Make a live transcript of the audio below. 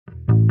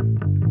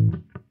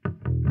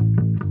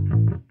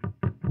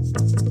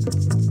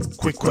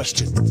Quick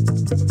question.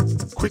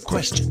 Quick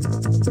question.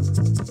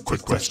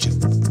 Quick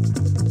question.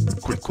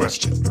 Quick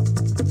question.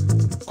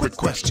 Quick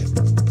question.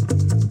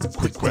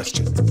 Quick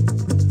question.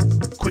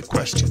 Quick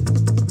question.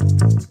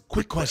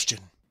 Quick question.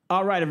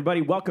 All right,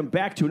 everybody, welcome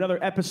back to another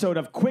episode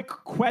of Quick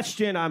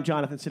Question. I'm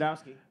Jonathan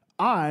Sadowski.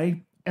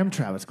 I am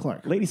Travis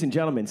Clark. Ladies and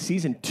gentlemen,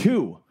 season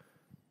 2,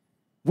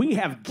 we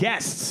have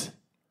guests.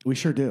 We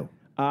sure do.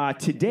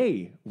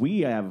 Today,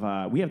 we have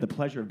the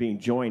pleasure of being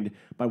joined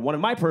by one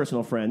of my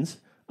personal friends.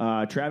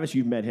 Travis,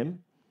 you've met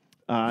him.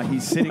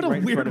 He's sitting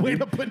right in front of What a you. weird way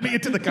to put me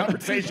into the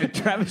conversation.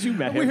 Travis, you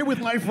met We're him. here with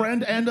my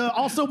friend and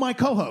also my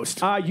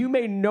co-host. You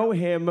may know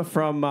him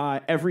from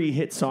every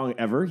hit song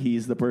ever.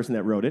 He's the person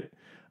that wrote it,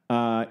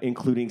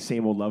 including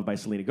Same Old Love by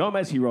Selena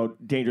Gomez. He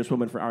wrote Dangerous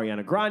Woman for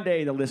Ariana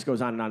Grande. The list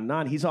goes on and on and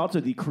on. He's also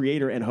the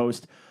creator and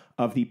host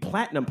of the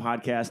Platinum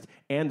podcast,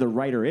 And the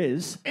Writer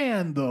Is.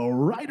 And the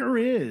writer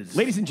is...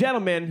 Ladies and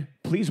gentlemen,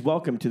 please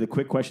welcome to the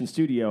Quick Question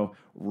studio,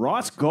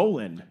 Ross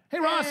Golan. Hey,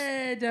 Ross.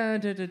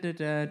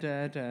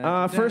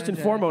 First and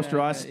foremost,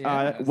 Ross,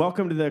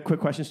 welcome to the Quick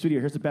Question studio.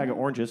 Here's a bag of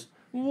oranges.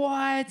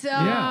 What?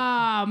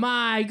 Yeah. Oh,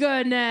 my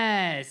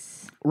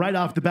goodness. Right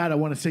off the bat, I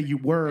want to say you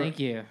were Thank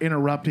you.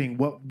 interrupting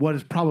what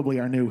is probably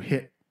our new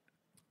hit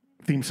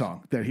theme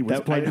song that he was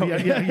playing.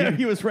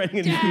 He was writing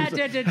a new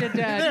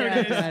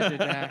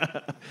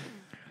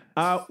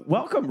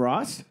welcome,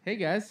 Ross. Hey,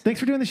 guys. Thanks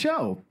for doing the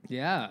show.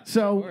 Yeah.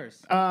 So, of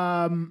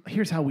course.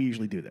 Here's how we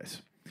usually do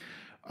this.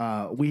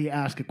 We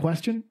ask a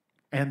question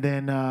and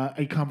then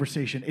a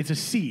conversation. It's a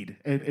seed,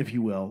 if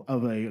you will,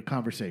 of a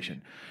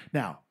conversation.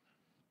 Now,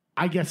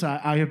 I guess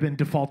I have been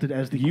defaulted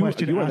as the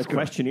question You are the asker.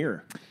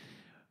 questionnaire.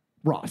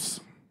 Ross,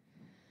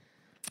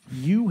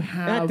 you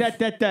have...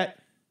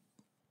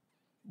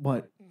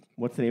 What?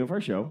 What's the name of our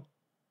show?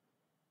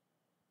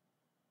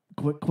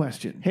 Quick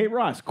question. Hey,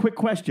 Ross, quick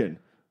question.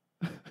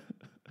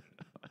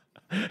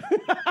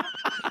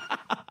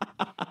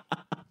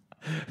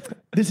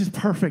 This is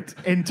perfect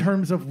in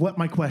terms of what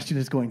my question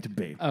is going to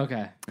be.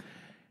 Okay.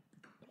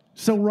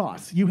 So,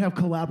 Ross, you have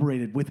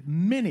collaborated with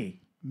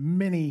many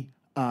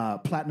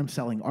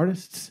platinum-selling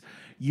artists.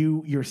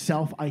 You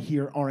yourself, I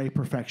hear, are a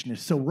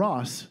perfectionist. So,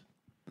 Ross,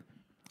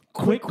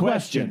 quick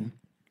question.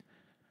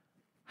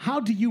 How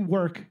do you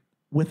work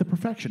with a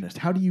perfectionist?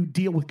 How do you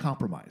deal with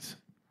compromise?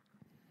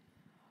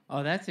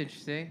 Oh, that's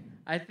interesting.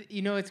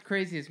 It's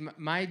crazy. Is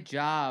my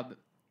job...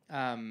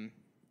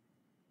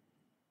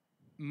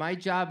 my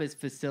job is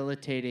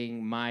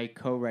facilitating my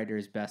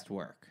co-writer's best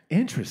work.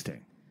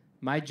 Interesting.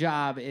 My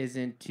job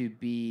isn't to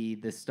be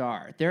the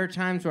star. There are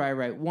times where I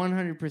write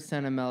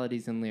 100% of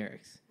melodies and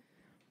lyrics,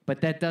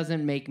 but that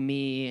doesn't make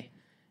me...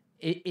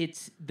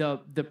 It's the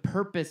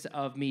purpose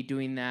of me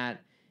doing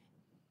that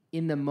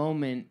in the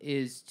moment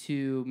is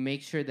to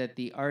make sure that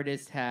the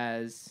artist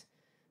has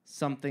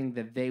something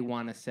that they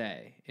want to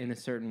say in a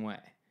certain way.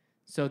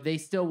 So they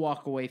still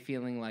walk away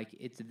feeling like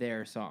it's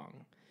their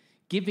song.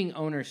 Giving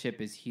ownership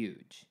is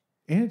huge.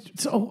 And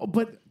so,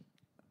 but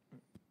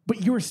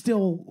you're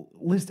still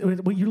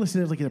listed. You're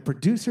listed as like a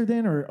producer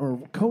then,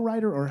 or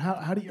co-writer, or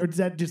how do you, or does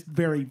that just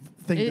vary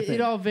thing to thing?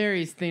 It all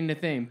varies thing to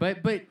thing. But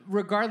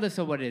regardless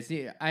of what it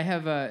is,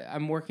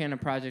 I'm working on a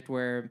project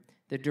where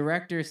the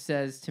director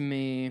says to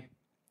me,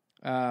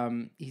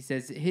 he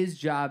says his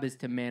job is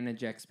to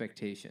manage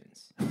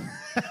expectations.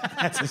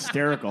 That's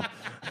hysterical.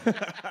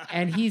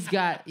 And he's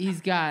got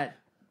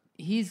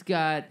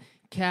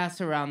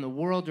casts around the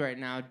world right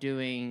now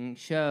doing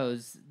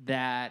shows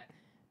that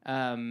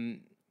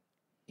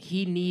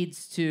he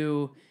needs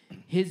to.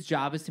 His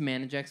job is to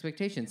manage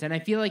expectations, and I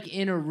feel like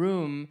in a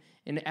room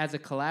and as a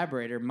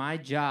collaborator, my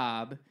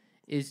job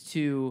is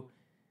to,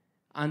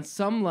 on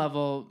some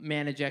level,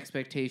 manage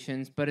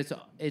expectations. But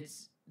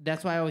it's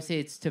that's why I always say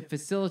it's to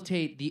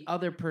facilitate the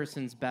other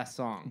person's best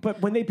song.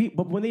 But when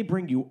they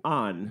bring you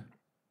on,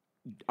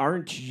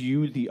 aren't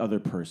you the other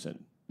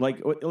person?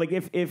 Like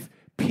if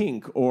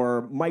Pink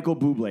or Michael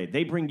Bublé,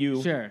 they bring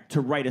you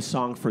to write a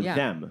song for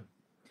them.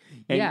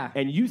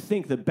 And you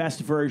think the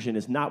best version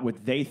is not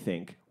what they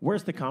think.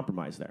 Where's the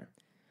compromise there?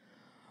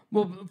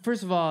 Well,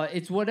 first of all,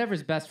 it's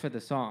whatever's best for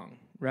the song,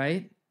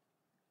 right?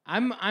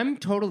 I'm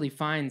totally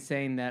fine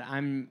saying that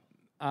I'm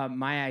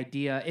my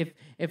idea.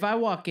 If I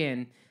walk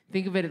in,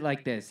 think of it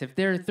like this. If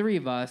there are 3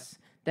 of us,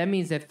 that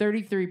means that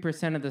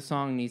 33% of the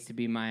song needs to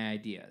be my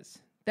ideas.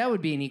 That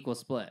would be an equal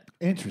split.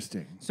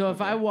 Interesting. So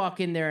if I walk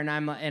in there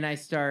and I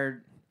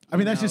start... I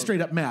mean, that's just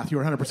straight up math.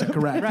 You're 100%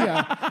 correct. Right.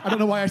 Yeah. I don't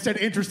know why I said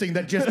interesting.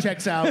 That just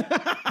checks out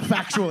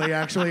factually,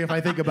 actually, if I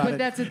think about it. But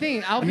that's the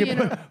thing.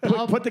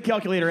 Put the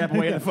calculator app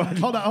away in the phone.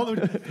 Hold on.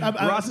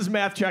 Ross's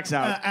math checks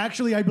out.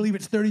 Actually, I believe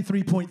it's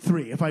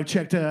 33.3 if I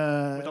checked... with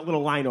a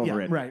little line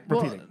over it. Right,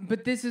 well, repeating.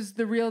 But this is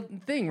the real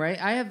thing,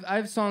 right? I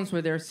have songs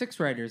where there are 6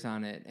 writers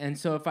on it. And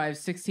so if I have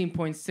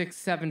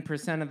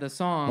 16.67% of the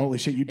song... Holy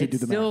shit, you did do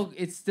the math.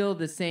 It's still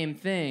the same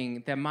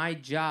thing, that my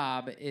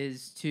job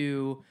is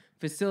to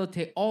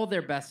facilitate all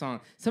their best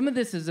songs. Some of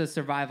this is a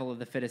survival of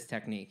the fittest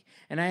technique.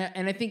 And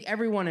I think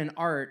everyone in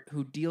art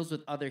who deals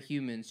with other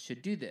humans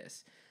should do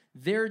this.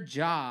 Their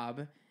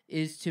job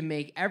is to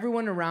make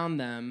everyone around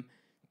them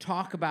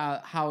talk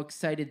about how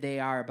excited they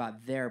are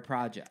about their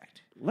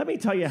project. Let me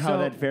tell you how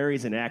that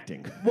varies in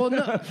acting. Well,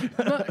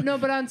 no,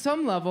 but on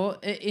some level,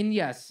 and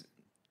yes,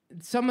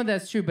 some of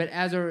that's true. But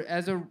as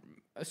a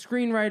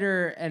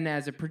screenwriter and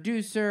as a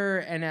producer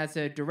and as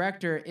a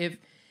director,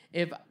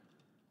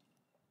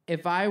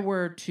 if I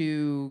were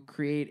to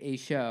create a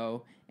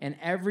show and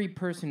every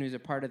person who's a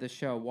part of the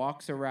show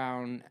walks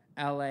around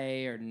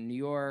LA or New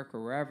York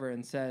or wherever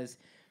and says,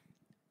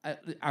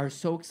 are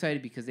so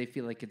excited because they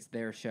feel like it's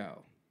their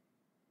show,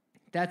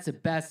 that's the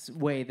best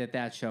way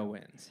that show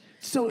wins.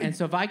 So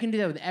if I can do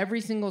that with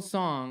every single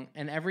song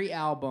and every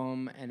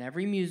album and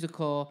every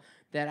musical,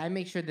 that I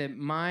make sure that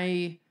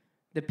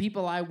the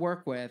people I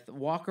work with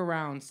walk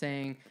around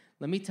saying,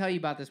 let me tell you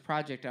about this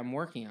project I'm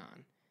working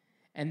on,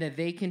 and that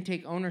they can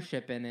take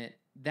ownership in it,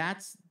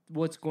 that's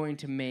what's going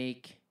to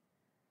make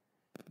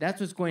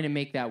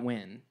that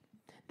win.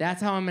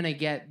 That's how I'm going to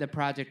get the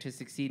project to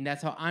succeed, and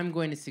that's how I'm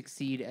going to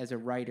succeed as a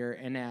writer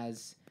and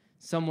as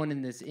someone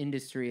in this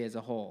industry as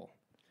a whole.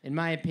 In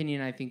my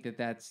opinion, I think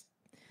that's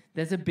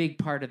a big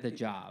part of the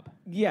job.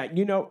 Yeah,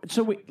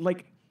 so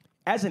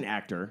as an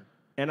actor,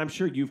 and I'm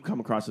sure you've come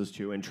across this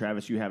too, and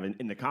Travis, you have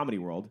in the comedy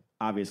world,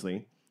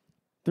 obviously.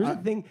 There's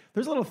a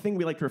little thing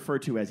we like to refer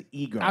to as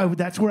ego.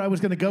 That's where I was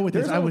going to go with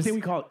this. There's a little thing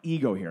we call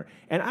ego here.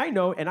 And I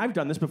know, and I've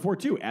done this before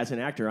too, as an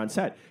actor on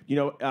set.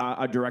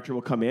 A director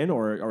will come in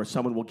or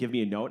someone will give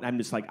me a note, and I'm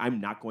just like,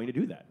 I'm not going to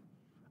do that.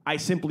 I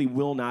simply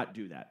will not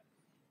do that.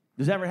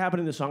 Does that ever happen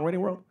in the songwriting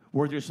world?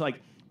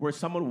 Where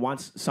someone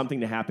wants something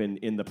to happen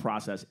in the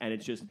process, and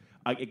it's just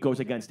it goes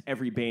against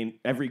every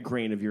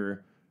grain of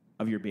your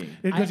being.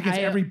 It goes against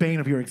every bane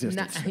of your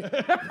existence.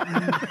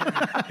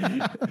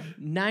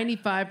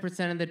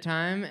 95% of the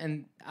time,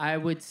 and I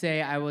would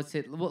say, well,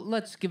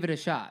 let's give it a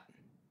shot.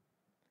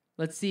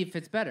 Let's see if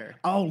it's better.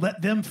 Oh,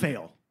 let them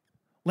fail.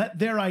 Let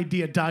their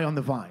idea die on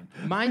the vine.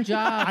 My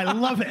job... I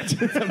love it.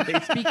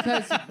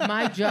 Because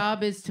my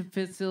job is to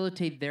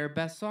facilitate their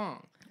best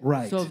song.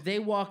 Right. So if they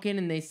walk in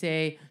and they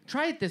say,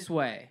 try it this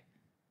way,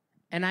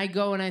 and I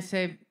go and I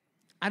say,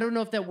 I don't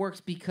know if that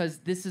works because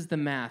this is the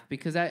math.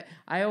 Because I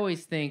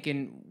always think,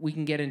 and we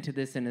can get into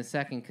this in a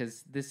second,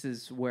 because this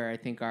is where I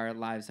think our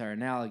lives are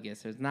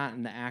analogous. It's not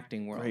in the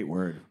acting world. Great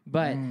word.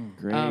 But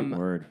great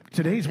word.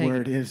 Today's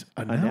word is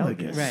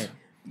analogous. Right.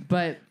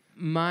 But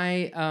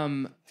my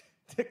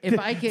if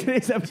I can,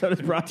 today's episode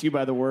is brought to you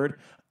by the word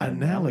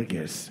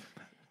analogous.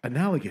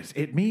 Analogous.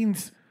 It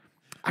means,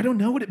 I don't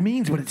know what it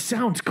means, but it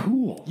sounds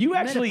cool. You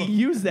actually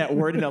used that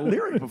word in a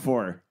lyric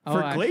before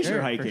for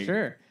glacier hiking. For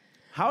sure.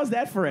 How is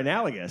that for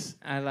analogous?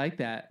 I like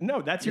that.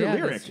 No, that's your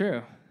lyric. That's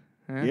true.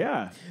 Huh?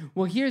 Yeah.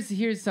 Well,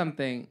 here's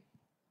something.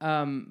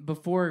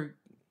 Before,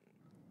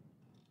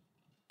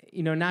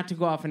 not to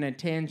go off on a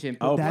tangent.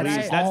 But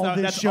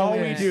that's all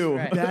we do.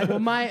 Right. Well,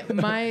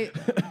 my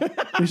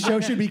the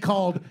show should be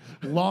called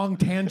Long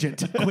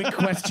Tangent. Quick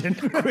question.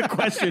 Quick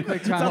question.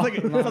 Sounds like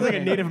a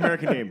Native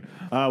American name.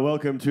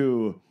 Welcome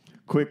to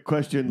Quick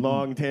Question,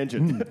 Long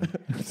Tangent.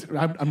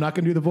 I'm not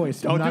going to do the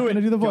voice. I'm not going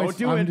to do the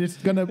voice. I'm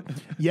just going to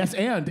yes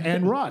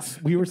and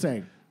Ross. We were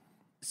saying.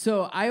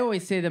 So I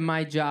always say that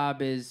my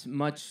job is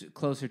much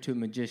closer to a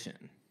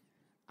magician.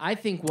 I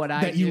think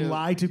that you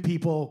lie to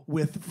people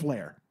with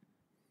flair.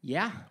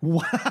 Yeah.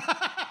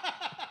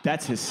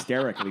 That's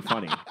hysterically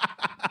funny.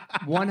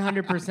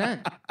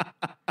 100%.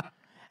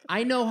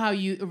 I know how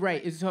you...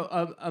 Right.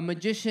 So a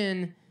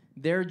magician,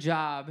 their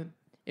job,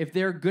 if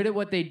they're good at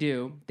what they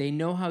do, they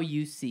know how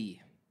you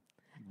see.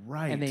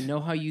 Right. And they know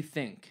how you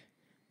think.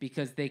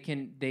 Because they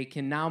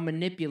can now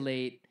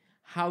manipulate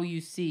how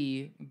you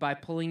see by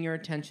pulling your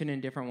attention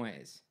in different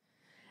ways.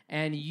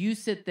 And you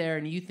sit there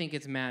and you think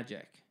it's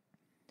magic.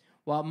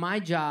 Well, my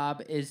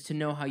job is to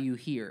know how you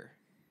hear.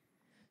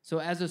 So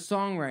as a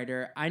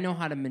songwriter, I know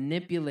how to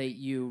manipulate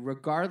you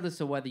regardless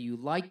of whether you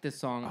like the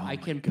song. I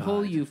can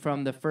pull you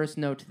from the first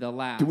note to the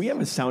last. Do we have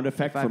a sound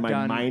effect for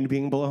my mind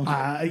being blown?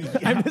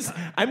 Yeah.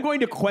 I'm going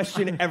to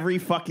question every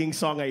fucking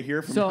song I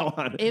hear from now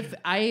on. If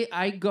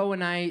I go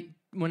and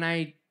when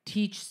I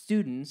teach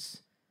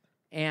students,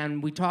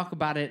 and we talk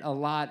about it a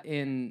lot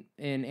in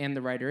And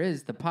the Writer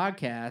Is, the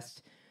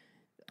podcast.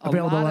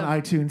 Available on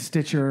iTunes,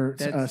 Stitcher,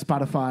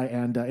 Spotify,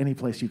 and any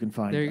place you can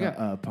find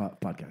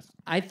podcasts.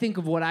 I think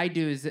of what I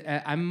do is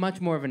I'm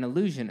much more of an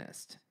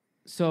illusionist.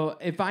 So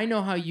if I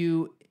know how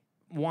you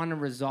want to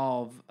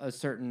resolve a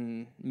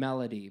certain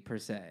melody, per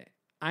se,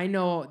 I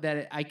know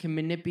that I can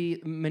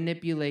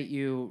manipulate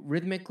you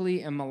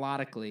rhythmically and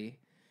melodically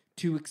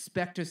to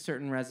expect a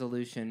certain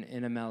resolution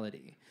in a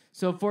melody.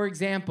 So, for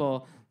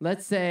example,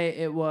 let's say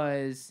it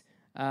was...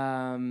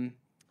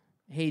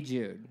 Hey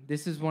Jude.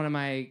 This is one of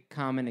my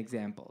common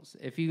examples.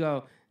 If you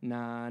go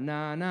na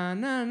na na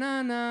na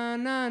na na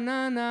na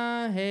na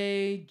na,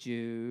 hey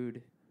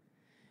Jude,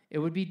 it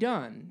would be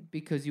done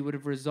because you would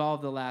have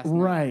resolved the last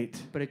right.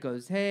 note. But it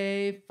goes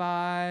hey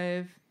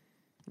 5,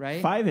 right?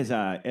 5 is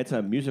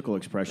a musical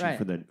expression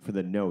for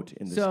the note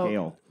in the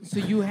scale. So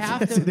you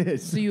have yes, to. It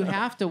is. So you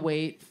have to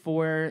wait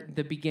for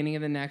the beginning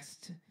of the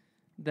next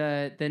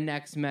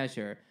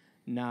measure.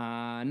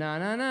 na na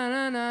na na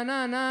na na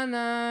na na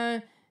na.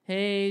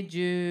 Hey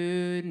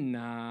Jude,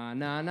 na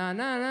na na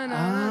na na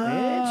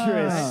na.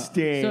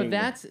 Interesting. So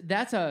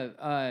that's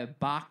a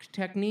Bach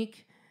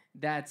technique.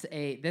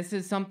 This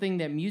is something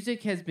that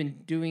music has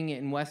been doing it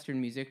in Western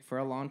music for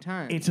a long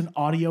time. It's an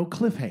audio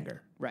cliffhanger.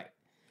 Right.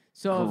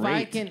 So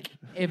Great.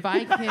 if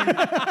I can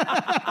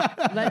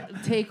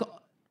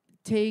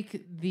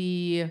take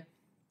the.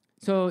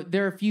 So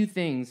there are a few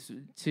things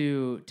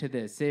to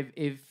this.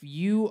 If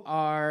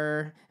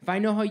I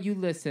know how you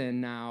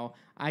listen now,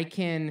 I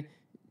can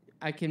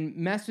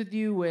mess with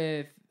you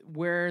with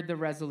where the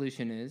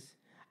resolution is.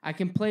 I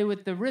can play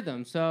with the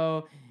rhythm.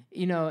 So,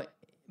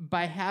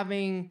 by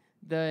having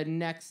the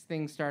next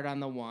thing start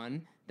on the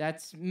 1,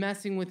 that's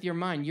messing with your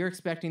mind. You're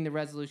expecting the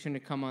resolution to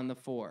come on the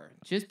 4.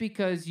 Just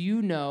because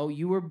you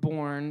were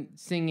born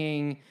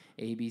singing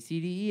A, B, C,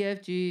 D, E,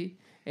 F, G,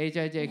 H,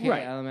 I, J, K,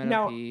 L, M, N,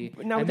 O, P.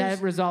 Now and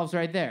that resolves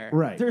right there.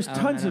 Right. There's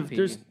tons of...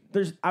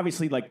 There's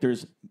obviously,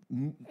 there's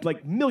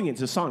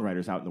millions of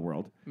songwriters out in the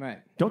world. Right.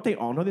 Don't they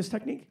all know this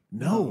technique?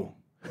 No.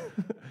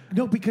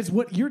 No, because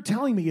what you're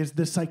telling me is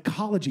the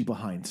psychology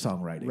behind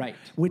songwriting. Right.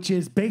 Which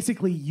is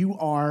basically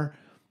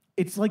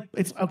it's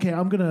okay,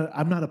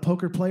 I'm not a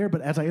poker player,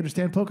 but as I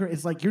understand poker,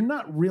 it's like you're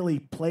not really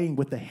playing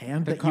with the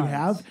hand that cards. you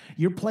have.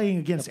 You're playing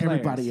against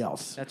everybody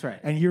else. That's right.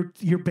 And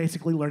you're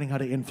basically learning how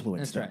to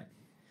influence them. That's right.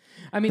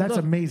 I mean, that's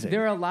look, amazing.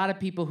 There are a lot of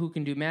people who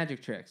can do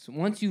magic tricks.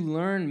 Once you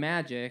learn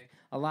magic,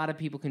 a lot of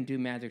people can do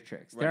magic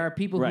tricks. Right. There are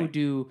people who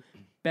do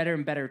better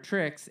and better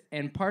tricks,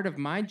 and part of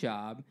my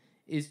job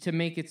is to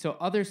make it so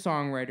other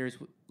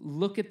songwriters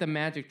look at the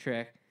magic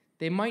trick.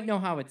 They might know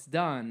how it's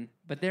done,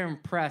 but they're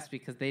impressed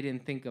because they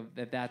didn't think of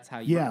that's how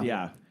you do it.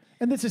 Yeah.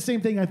 And that's the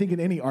same thing, I think, in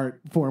any art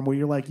form where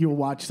you'll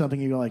watch something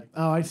and you go like,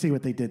 oh, I see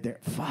what they did there.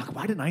 Fuck,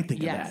 why didn't I think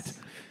of that?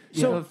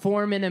 So the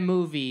form in a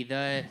movie,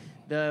 the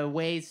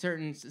way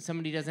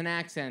somebody does an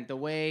accent, the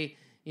way,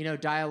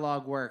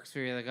 dialogue works,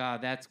 where you're like, oh,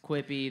 that's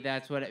quippy,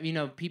 that's what,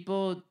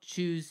 people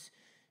choose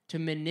to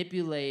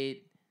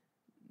manipulate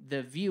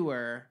the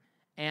viewer,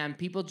 and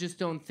people just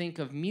don't think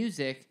of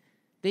music.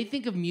 They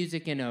think of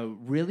music in a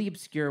really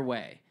obscure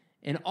way.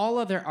 In all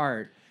other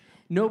art,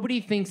 nobody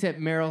thinks that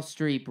Meryl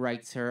Streep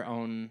writes her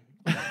own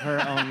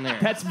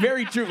lyrics. That's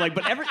very true.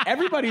 But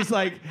everybody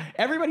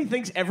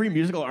thinks every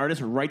musical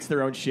artist writes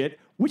their own shit,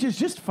 which is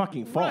just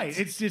fucking false. Right.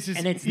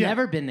 It's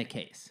never been the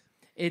case.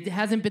 It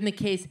hasn't been the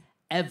case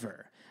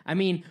ever. I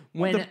mean,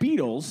 when the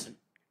Beatles.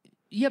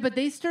 Yeah, but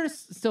they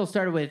still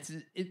started with.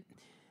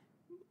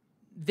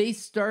 They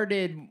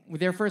started,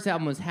 their first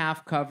album was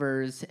half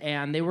covers,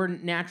 and they were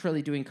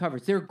naturally doing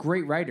covers. They're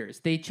great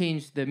writers. They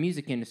changed the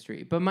music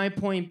industry. But my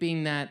point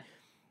being that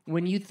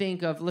when you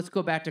think of, let's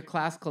go back to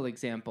classical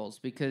examples,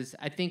 because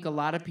I think a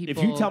lot of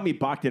people... If you tell me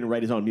Bach didn't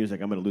write his own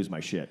music, I'm going to lose my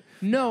shit.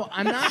 No,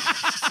 I'm not.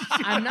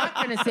 I'm not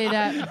going to say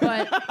that.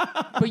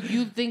 But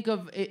you think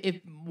of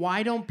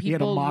why don't people he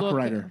had a mock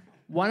writer.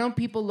 Why don't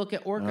people look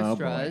at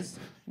orchestras?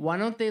 Why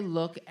don't they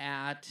look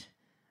at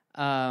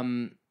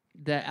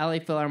the LA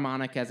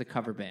Philharmonic as a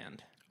cover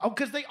band? Oh,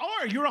 because they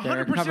are. You're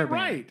 100%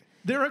 right.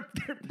 They're a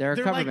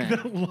cover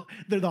band.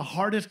 They're the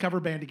hardest cover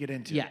band to get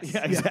into. Yes.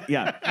 Yeah, exactly.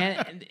 Yeah.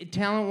 And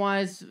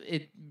talent-wise,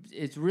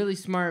 it's really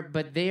smart,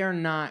 but they are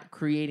not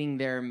creating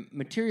their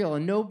material,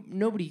 and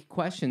nobody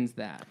questions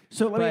that.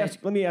 So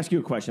let me ask you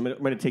a question. I'm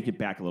going to take you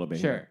back a little bit.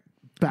 Sure. Here.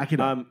 Back it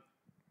up.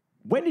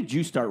 When did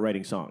you start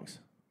writing songs?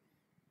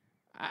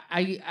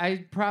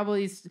 I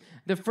probably,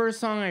 the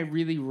first song I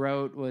really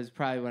wrote was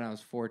probably when I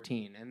was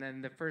 14, and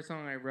then the first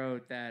song I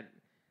wrote that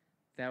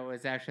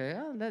was actually,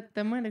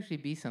 that might actually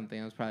be something,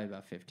 I was probably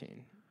about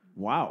 15.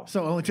 Wow.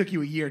 So it only took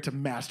you a year to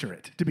master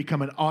it, to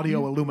become an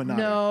audio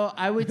Illuminati. No,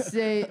 I would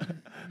say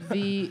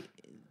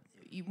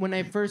when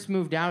I first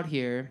moved out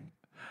here,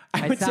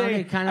 I would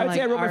say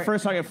I wrote my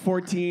first song at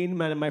 14.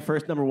 My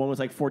first number one was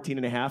like 14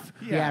 and a half.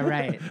 Yeah,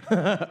 right.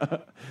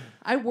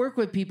 I work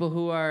with people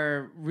who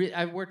are...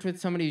 I worked with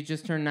somebody who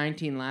just turned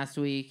 19 last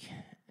week,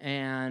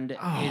 and,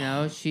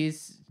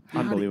 she's...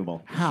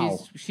 Unbelievable. How?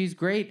 She's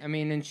great. I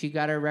mean, and she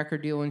got her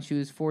record deal when she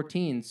was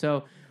 14.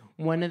 So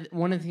one of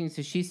the things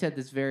that she said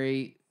that's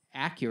very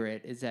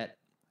accurate is that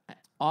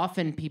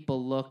often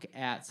people look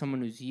at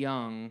someone who's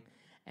young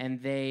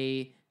and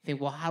they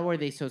think, well, how are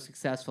they so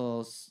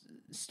successful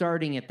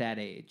starting at that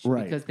age?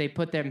 Right. Because they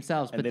put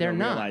themselves, And but they they're don't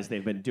not. realize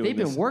they've been doing They've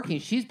been this. working.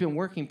 She's been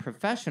working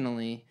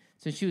professionally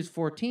since she was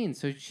 14.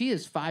 So she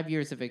has 5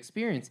 years of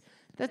experience.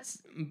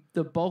 That's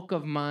the bulk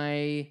of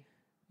my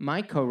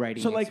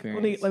co-writing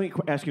experience. let me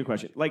ask you a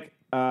question.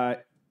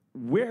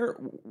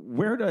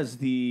 Where does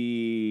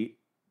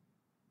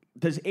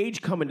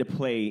age come into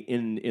play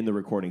in the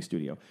recording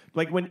studio?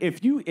 Like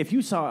if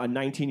you saw a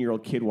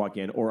 19-year-old kid walk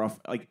in, or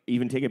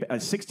even take a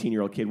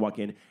 16-year-old kid walk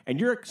in, and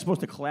you're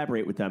supposed to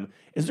collaborate with them,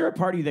 is there a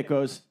part of you that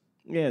goes,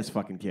 yeah, this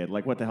fucking kid,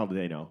 like what the hell do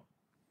they know?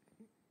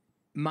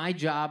 My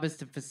job is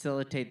to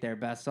facilitate their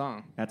best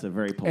song. That's a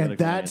very political And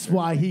that's answer.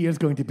 why he is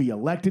going to be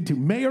elected to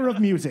mayor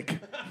of music.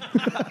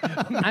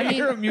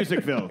 Mayor of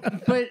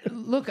Musicville. But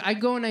look, I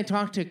go and I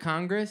talk to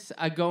Congress.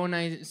 I go and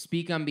I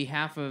speak on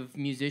behalf of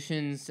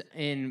musicians.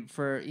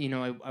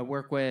 I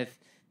work with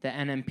the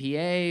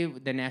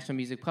NMPA, the National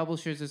Music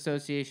Publishers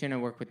Association. I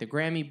work with the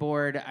Grammy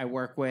Board. I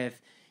work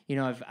with,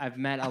 I've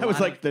met a lot. I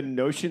was like the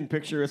Notion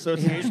Picture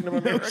Association of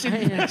America.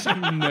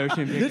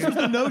 Notion Picture. This was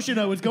the notion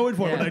I was going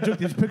for when I took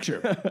this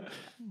picture.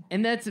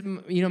 And that's,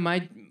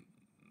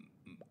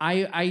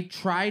 I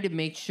try to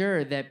make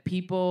sure that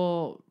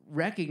people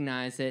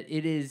recognize that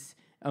it is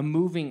a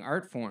moving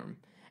art form.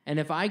 And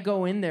if I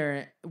go in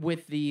there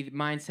with the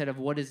mindset of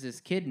what does this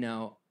kid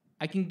know,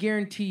 I can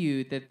guarantee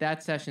you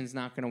that session's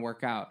not going to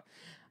work out.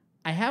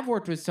 I have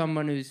worked with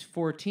someone who's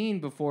 14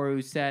 before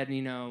who said,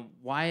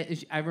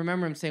 I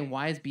remember him saying,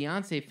 why is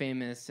Beyonce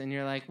famous? And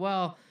you're like,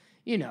 well,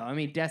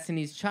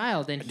 Destiny's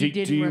Child. And he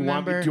didn't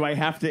remember. Do I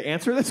have to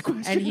answer this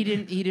question? And he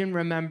didn't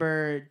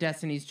remember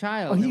Destiny's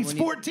Child. Oh, he's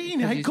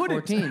 14. I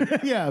couldn't. 14.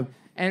 Yeah.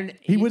 And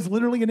he was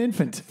literally an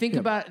infant. Think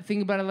about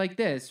it like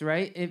this,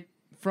 right?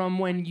 From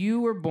when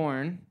you were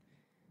born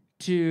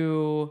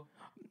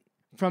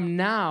from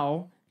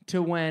now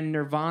to when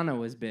Nirvana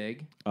was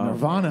big.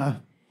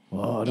 Nirvana.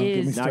 Oh, don't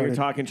get me started. Now you're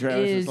talking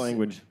Travis's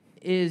language.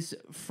 Is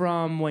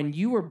from when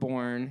you were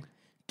born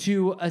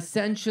to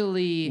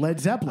essentially Led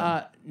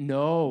Zeppelin.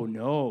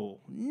 No.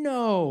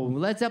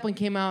 Led Zeppelin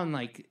came out in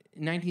like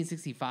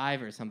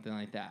 1965 or something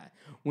like that.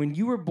 When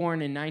you were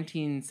born in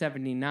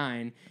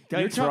 1979.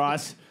 Thanks,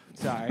 Ross.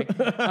 Sorry.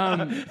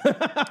 And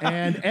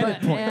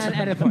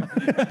edit point.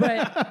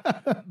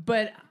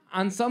 But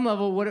on some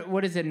level,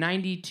 what is it?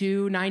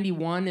 92,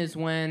 91 is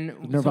when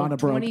Nirvana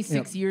broke.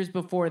 26 years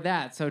before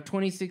that. So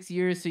 26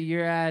 years. So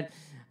you're at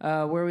where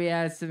are we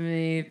at?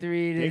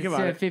 73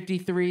 to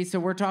 53. So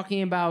we're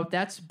talking about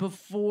that's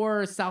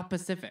before South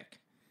Pacific.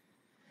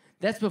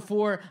 That's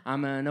before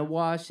I'm gonna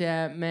wash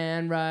that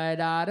man right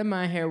out of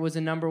my hair was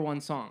a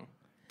 #1 song.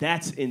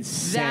 That's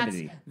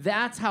insanity.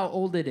 That's how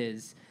old it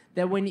is.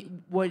 That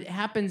what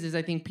happens is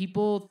I think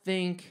people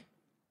think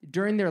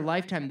during their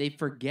lifetime they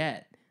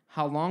forget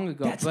how long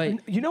ago.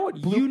 But you know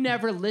what? You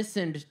never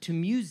listened to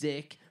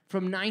music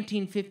from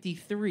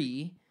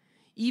 1953.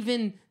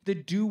 Even the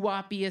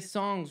doo-woppiest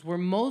songs were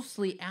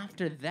mostly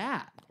after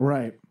that.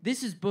 Right.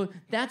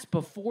 That's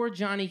before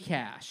Johnny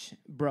Cash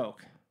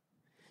broke.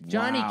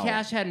 Johnny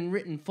Cash hadn't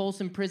written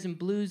Folsom Prison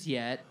Blues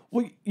yet.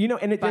 Well,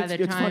 and it's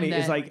funny.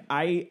 It's like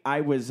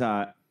I was.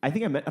 I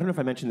think I don't know if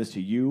I mentioned this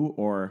to you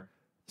or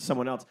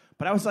someone else,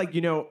 but I was like,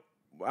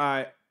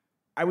 I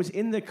was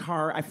in the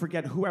car. I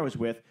forget who I was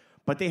with,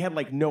 but they had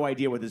like no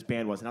idea what this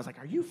band was, and I was like,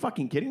 "Are you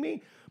fucking kidding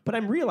me?" But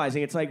I'm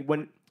realizing it's like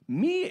when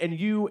me and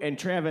you and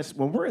Travis,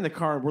 when we're in the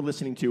car and we're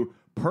listening to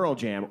Pearl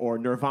Jam or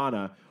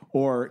Nirvana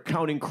or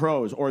Counting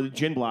Crows or the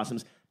Gin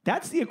Blossoms,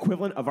 that's the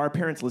equivalent of our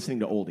parents listening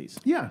to oldies.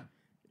 Yeah.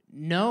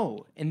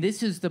 No, and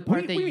this is the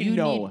part that you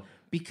need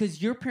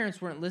because your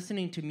parents weren't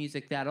listening to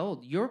music that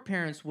old. Your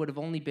parents would have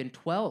only been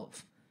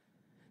 12.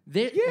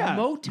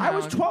 Motown, I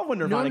was 12 when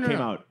Nirvana came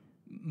out.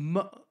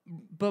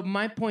 But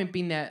my point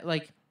being that,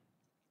 like...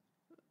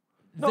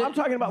 I'm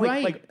talking about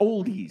like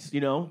oldies,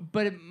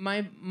 But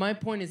my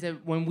point is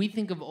that when we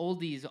think of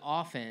oldies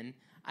often,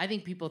 I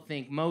think people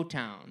think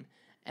Motown.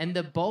 And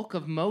the bulk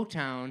of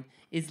Motown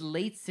is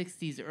late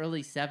 60s,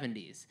 early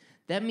 70s.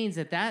 That means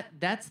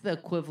that's the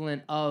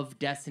equivalent of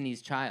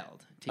Destiny's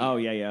Child. Oh,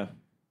 yeah.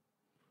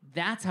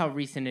 That's how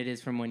recent it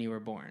is from when you were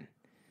born.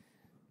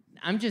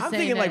 I'm saying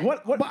thinking like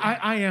what? But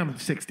I am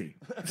 60,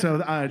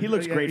 so he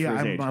looks great for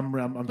his age. I'm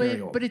very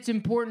old. But it's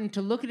important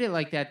to look at it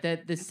like that.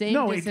 That the same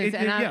distance.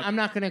 I'm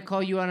not going to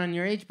call you out on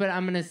your age, but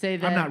I'm going to say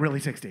that I'm not really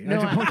 60.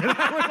 No,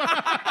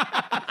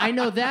 I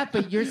know that,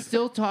 but you're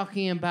still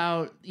talking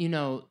about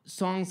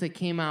songs that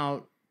came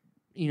out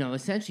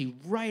essentially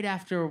right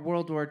after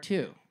World War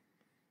II.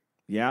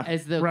 Yeah,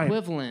 as the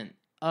equivalent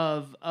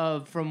of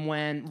from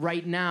when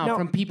right now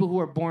from people who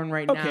are born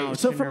right now. Okay,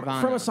 so to from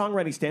Nirvana. a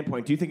songwriting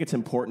standpoint, do you think it's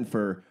important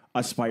for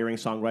aspiring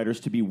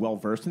songwriters to be well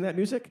versed in that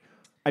music?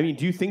 I mean,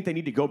 do you think they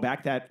need to go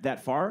back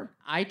that far?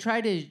 I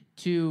try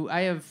to.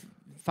 I have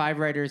 5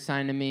 writers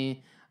signed to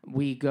me.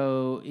 We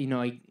go.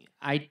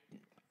 I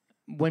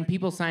when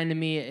people sign to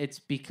me, it's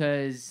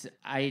because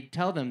I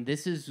tell them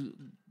this is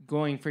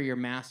going for your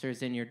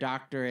master's and your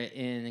doctorate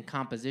in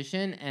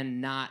composition,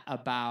 and not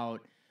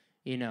about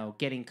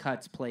getting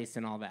cuts placed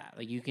and all that.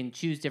 Like, you can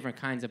choose different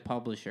kinds of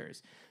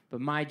publishers. But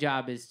my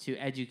job is to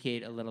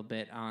educate a little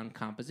bit on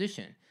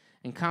composition.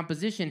 And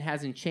composition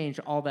hasn't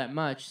changed all that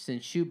much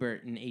since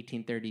Schubert in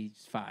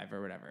 1835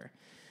 or whatever.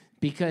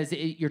 Because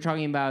you're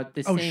talking about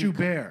the same... Oh,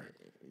 Schubert.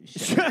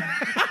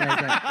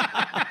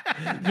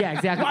 Yeah,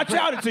 exactly. Watch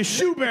out, it's a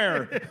shoe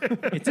bear.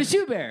 It's a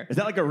shoe bear. Is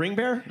that like a ring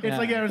bear? It's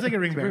like a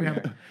ring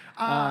bear.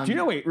 Do you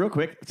know, wait, real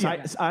quick,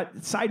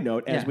 side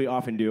note, as we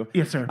often do.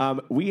 Yes, sir.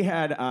 We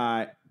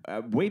had,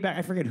 way back,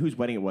 I forget whose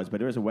wedding it was, but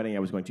there was a wedding I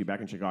was going to back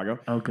in Chicago.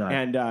 Oh, God.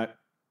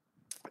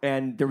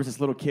 And there was this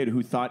little kid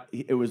who thought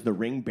it was the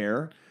ring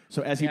bear.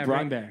 So as he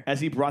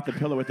brought the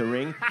pillow with the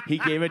ring, he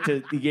gave it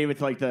to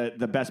like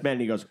the best man,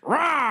 and he goes,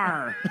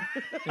 "Rawr!"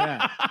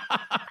 Yeah.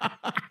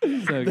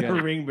 So The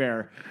good. ring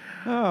bearer.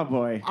 Oh,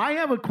 boy. I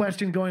have a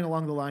question going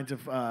along the lines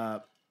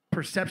of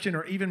perception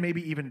or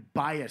maybe even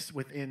bias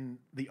within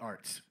the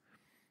arts.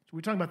 So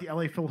we're talking about the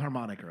LA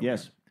Philharmonic earlier.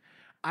 Yes.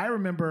 I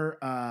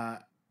remember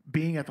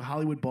being at the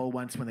Hollywood Bowl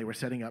once when they were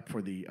setting up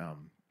for the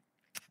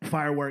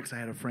fireworks. I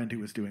had a friend who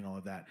was doing all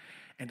of that.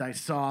 And I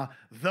saw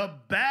the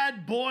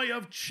bad boy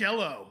of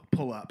cello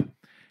pull up.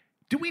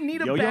 Do we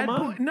need a Yo-Yo bad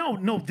Ma? boy? No.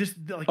 I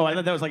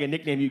thought that was like a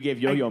nickname you gave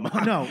Yo-Yo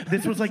Ma. No,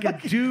 this was like a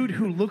dude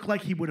who looked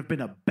like he would have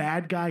been a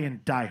bad guy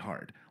in Die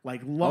Hard.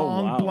 Like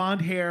long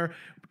blonde hair,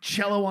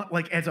 cello on,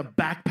 like as a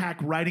backpack,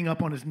 riding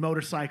up on his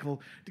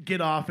motorcycle to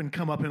get off and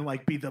come up and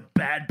like be the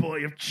bad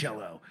boy of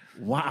cello.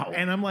 Wow.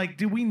 And I'm like,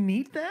 do we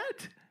need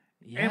that?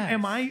 Yes.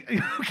 Am I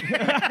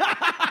okay?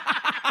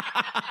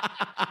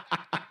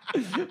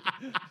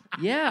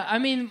 Yeah, I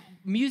mean,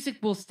 music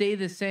will stay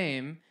the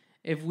same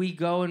if we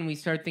go and we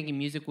start thinking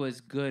music was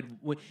good.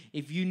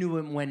 If you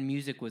knew when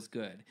music was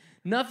good,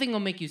 nothing will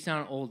make you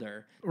sound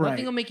older. Right.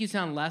 Nothing will make you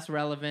sound less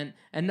relevant,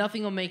 and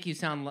nothing will make you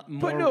sound more.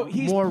 But no,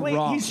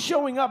 wrong. he's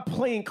showing up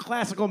playing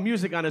classical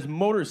music on his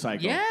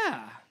motorcycle.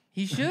 Yeah,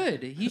 he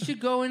should. He should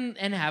go and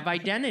have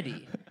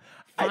identity.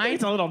 I think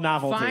it's a little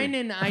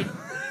novelty.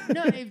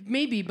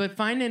 Maybe, but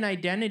find an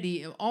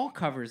identity. All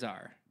covers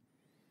are.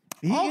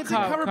 He is a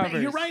cover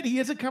band. You're right. He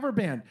is a cover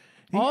band.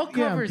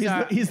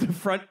 He's the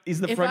front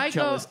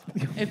cellist.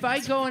 If I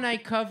go and I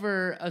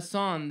cover a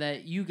song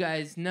that you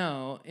guys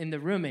know in the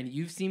room, and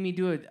you've seen me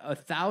do it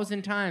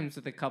 1,000 times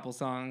with a couple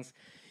songs,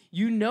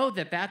 you know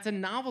that's a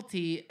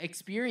novelty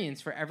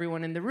experience for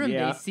everyone in the room.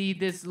 Yeah. They see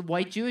this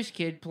white Jewish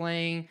kid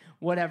playing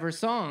whatever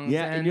songs.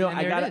 Yeah, and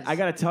I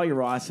gotta tell you,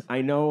 Ross.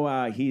 I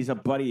know he's a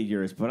buddy of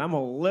yours, but I'm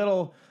a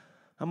little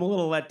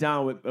let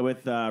down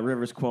with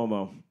Rivers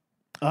Cuomo.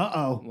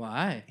 Uh-oh.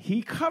 Why?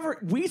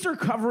 Weezer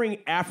covering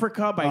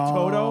Africa by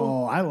Toto.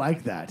 Oh, I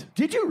like that.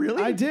 Did you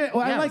really? I did.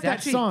 Well, I like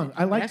that song.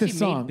 I like this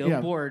song. Made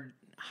Billboard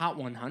Hot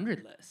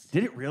 100 list.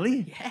 Did it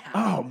really? Yeah.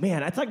 Oh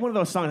man, that's like one of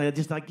those songs that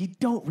just like you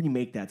don't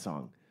remake that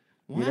song.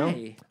 Why? You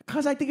know?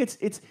 Because I think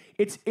it's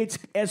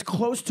as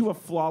close to a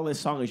flawless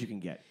song as you can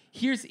get.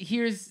 This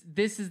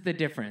is the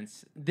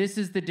difference. This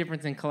is the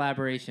difference in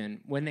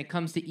collaboration when it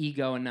comes to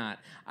ego and not.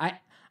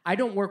 I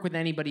don't work with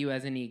anybody who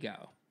has an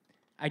ego.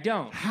 I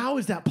don't. How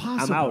is that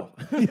possible?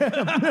 I'm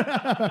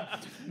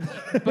out.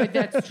 But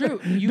that's true.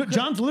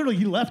 John's literally,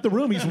 he left the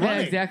room. He's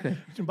running. Exactly.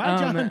 Bye,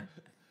 John.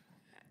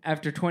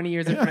 After 20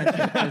 years of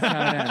friendship, that's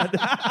how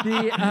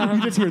it ends.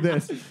 You just hear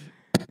this.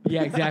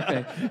 Yeah,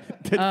 exactly.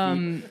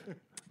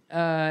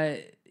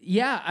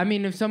 Yeah, I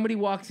mean, if somebody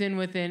walks in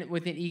with an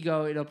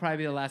ego, it'll probably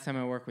be the last time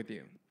I work with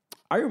you.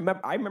 I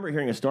remember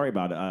hearing a story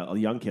about a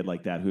young kid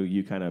like that who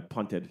you kind of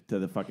punted to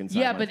the fucking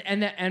sidelines. Yeah, but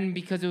and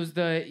because it was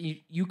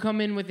you come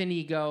in with an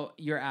ego,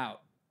 you're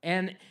out.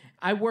 And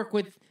I work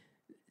with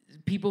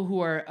people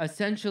who are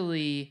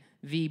essentially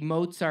the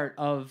Mozart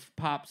of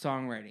pop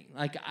songwriting.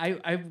 Like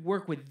I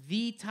work with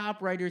the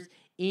top writers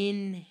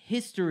in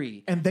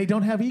history. And they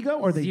don't have ego,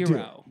 or they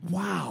Zero. do?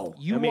 Wow.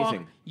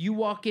 Amazing. You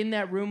walk in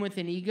that room with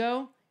an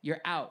ego,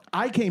 you're out.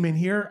 I came in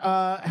here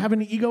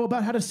having an ego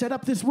about how to set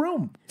up this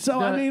room. So,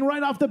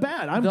 right off the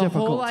bat, I'm difficult. The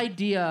whole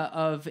idea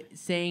of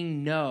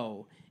saying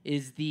no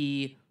is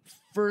the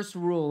first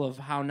rule of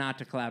how not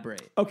to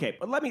collaborate. Okay,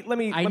 but let me.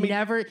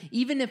 Never,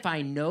 even if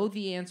I know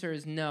the answer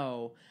is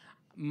no,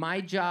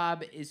 my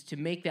job is to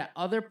make that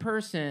other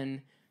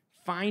person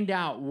find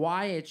out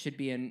why it should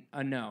be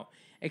a no.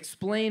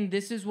 Explain,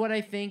 this is what I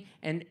think,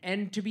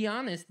 and to be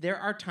honest, there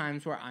are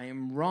times where I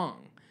am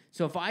wrong.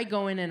 So if I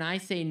go in and I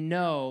say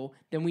no,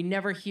 then we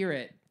never hear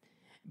it.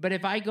 But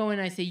if I go in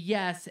and I say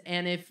yes,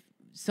 and if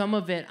some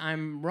of it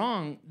I'm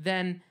wrong,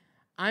 then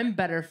I'm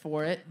better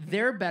for it,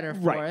 they're better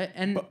for it,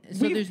 and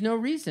so there's no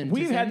reason to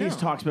say no. We've had these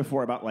talks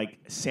before about like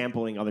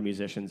sampling other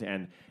musicians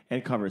and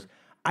covers.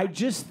 I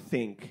just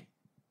think,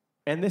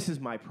 and this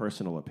is my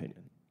personal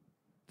opinion,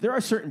 there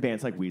are certain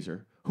bands like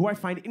Weezer who I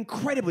find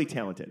incredibly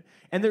talented,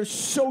 and they're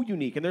so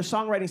unique, and their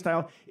songwriting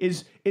style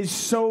is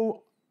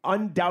so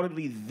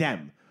undoubtedly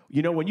them.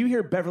 You know, when you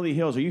hear Beverly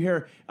Hills, or you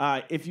hear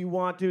If You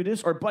Want to Do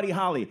This, or Buddy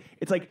Holly,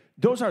 it's like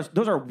those are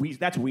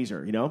that's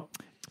Weezer. You know,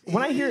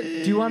 when I hear,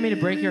 do you want me to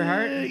break your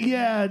heart?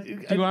 Yeah.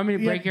 Do you want me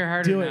to break your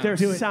heart? Do it.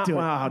 Do it.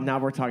 Wow, now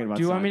we're talking about.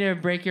 Do you want me to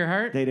break your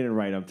heart? They didn't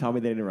write them. Tell me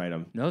they didn't write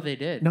them. No, they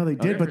did. No, they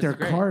did, but they're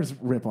great. Cars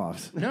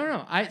ripoffs.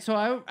 No.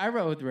 I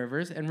wrote with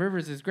Rivers, and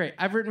Rivers is great.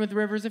 I've written with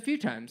Rivers a few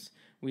times.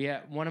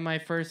 One of my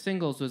first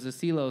singles was a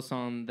CeeLo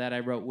song that I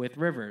wrote with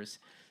Rivers.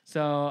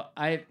 So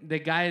the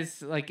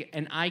guy's like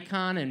an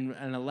icon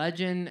and a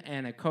legend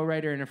and a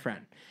co-writer and a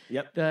friend.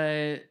 Yep.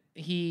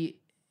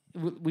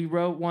 We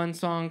wrote one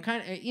song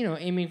kind of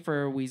aiming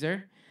for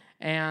Weezer,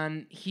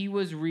 and he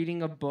was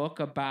reading a book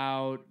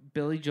about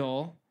Billy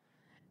Joel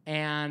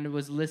and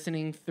was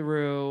listening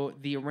through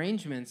the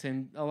arrangements,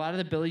 and a lot of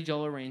the Billy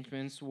Joel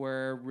arrangements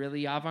were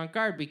really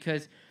avant-garde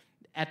because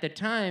at the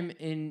time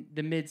in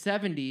the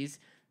mid-70s,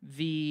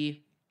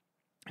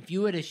 if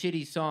you had a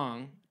shitty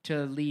song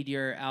to lead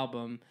your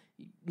album,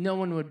 no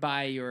one would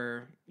buy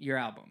your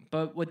album.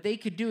 But what they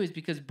could do is,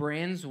 because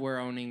brands were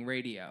owning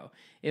radio,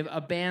 if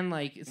a band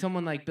like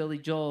someone like Billy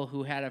Joel,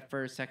 who had a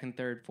first, second,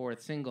 third,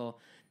 fourth single,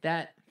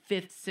 that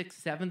fifth,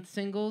 sixth, seventh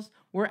singles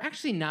were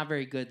actually not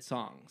very good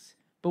songs.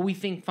 But we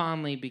think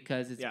fondly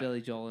because it's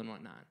Billy Joel and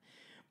whatnot.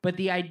 But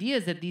the idea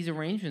is that these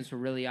arrangements were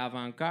really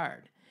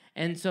avant-garde.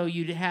 And so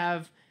you'd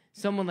have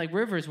someone like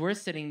Rivers, we're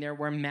sitting there,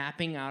 we're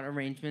mapping out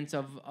arrangements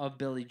of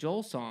Billy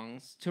Joel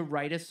songs to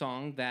write a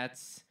song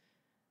that's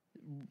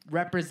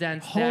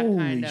represents that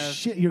kind of... Holy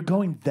shit, you're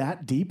going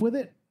that deep with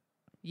it?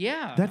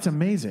 Yeah. That's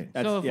amazing.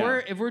 So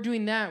if we're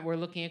doing that, we're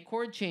looking at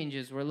chord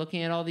changes, we're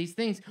looking at all these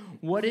things.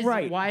 Why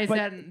is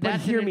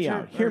that's hear an me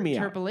out. Hear me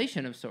out.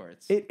 interpolation of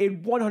sorts? It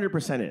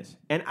 100% is.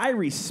 And I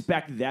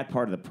respect that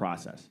part of the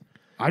process.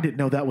 I didn't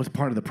know that was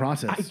part of the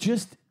process.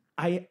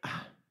 I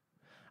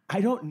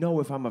don't know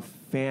if I'm a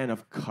fan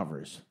of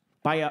covers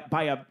by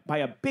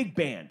a big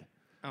band.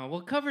 Oh,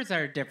 well, covers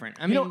are different.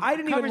 I mean, I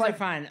didn't covers even are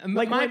fine.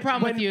 My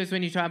problem with you is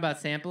when you talk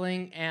about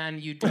sampling and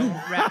you don't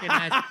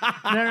recognize...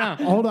 No.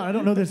 Hold on, I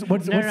don't know this.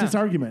 What's this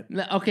argument?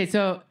 Okay,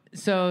 so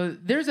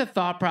there's a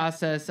thought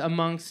process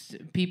amongst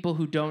people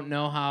who don't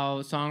know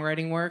how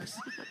songwriting works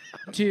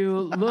to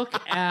look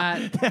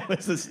at...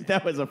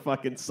 That was a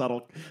fucking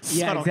subtle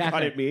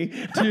cut at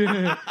me.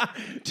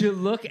 to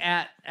look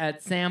at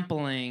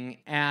sampling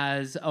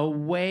as a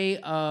way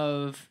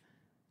of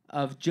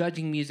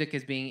judging music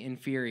as being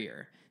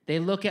inferior. They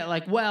look at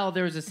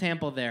there was a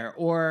sample there,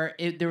 or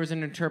there was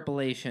an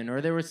interpolation, or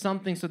there was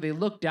something, so they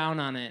look down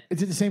on it.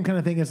 It's the same kind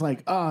of thing as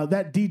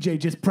that DJ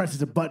just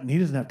presses a button. He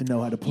doesn't have to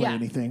know how to play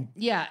anything.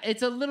 Yeah,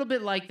 it's a little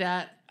bit like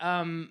that.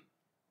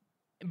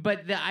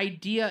 But the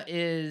idea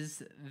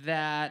is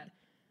that,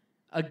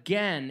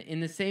 again, in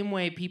the same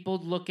way people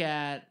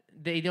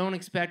they don't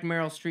expect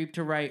Meryl Streep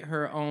to write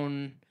her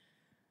own,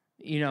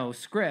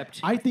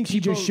 script. I think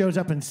she just shows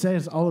up and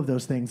says all of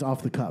those things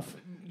off the cuff.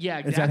 Yeah,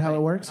 exactly. Is that how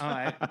it works?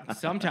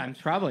 Sometimes,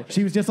 probably.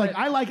 She was just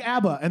I like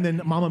ABBA, and then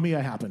Mamma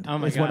Mia happened. Oh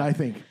my God. What I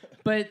think.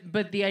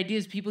 But the idea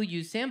is people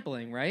use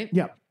sampling, right?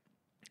 Yeah.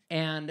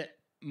 And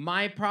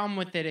my problem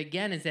with it,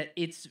 again, is that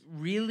it's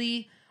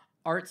really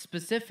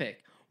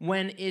art-specific.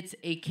 When it's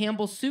a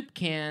Campbell's soup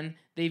can,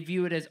 they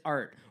view it as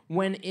art.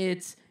 When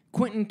it's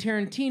Quentin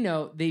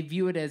Tarantino, they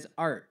view it as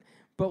art.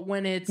 But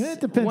when it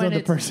depends on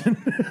the person.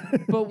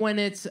 But when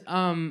it's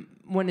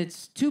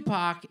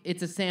Tupac,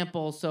 it's a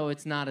sample, so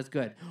it's not as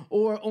good.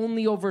 Or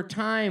only over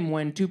time,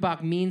 when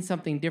Tupac means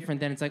something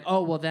different, then it's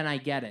then I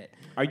get it.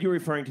 Are you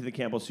referring to the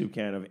Campbell's soup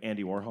can of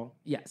Andy Warhol?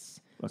 Yes.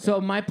 Okay. So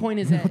my point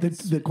is that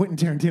the Quentin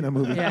Tarantino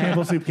movie,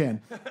 Campbell's soup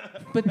can.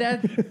 But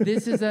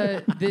this is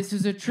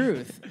a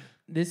truth.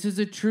 This is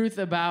a truth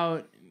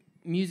about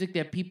music,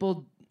 that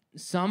people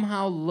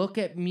somehow look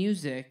at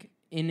music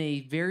in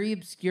a very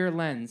obscure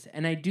lens,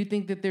 and I do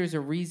think that there's a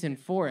reason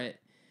for it,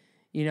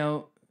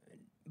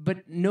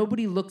 but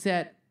nobody looks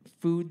at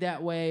food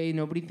that way.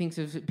 Nobody thinks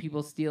of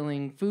people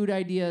stealing food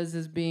ideas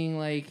as being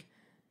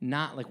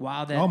not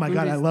wow, that. Oh my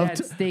God, I love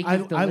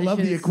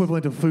the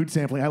equivalent of food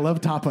sampling. I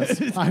love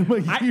tapas. I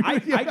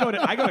go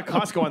to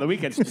Costco on the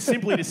weekends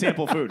simply to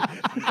sample food.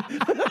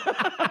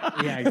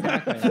 Yeah,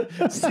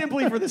 exactly.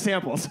 Simply for the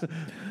samples.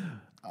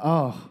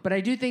 Oh, but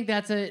I do think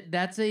that's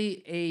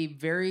a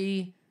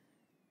very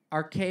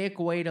archaic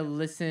way to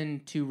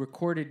listen to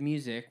recorded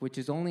music, which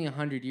is only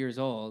 100 years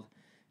old,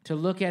 to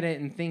look at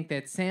it and think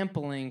that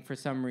sampling, for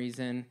some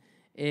reason,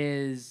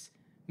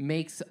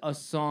 makes a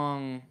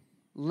song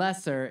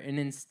lesser, and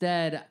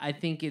instead, I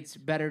think it's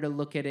better to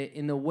look at it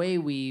in the way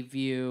we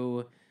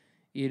view,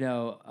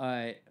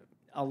 a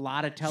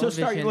lot of television.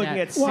 So start looking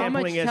at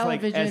sampling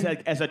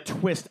as a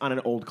twist on an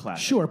old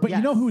classic. Sure, but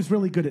you know who's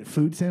really good at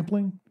food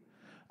sampling?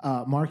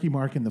 Marky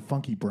Mark and the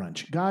Funky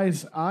Brunch.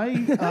 Guys, oh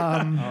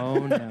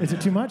no. Is it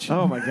too much?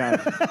 Oh my God.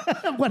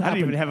 What happened? I didn't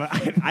even have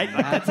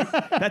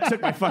that took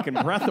my fucking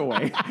breath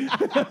away.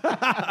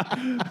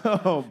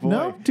 Oh boy.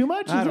 No? Too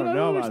much? I don't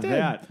know about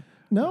that.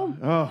 No?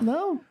 Oh.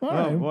 No? All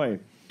right. Oh boy.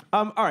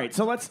 All right,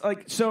 so let's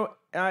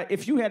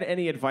if you had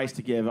any advice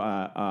to give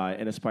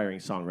an aspiring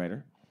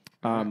songwriter,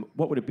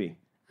 what would it be?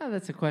 Oh,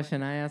 that's a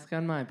question I ask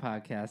on my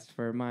podcast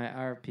for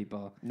our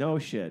people. No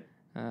shit.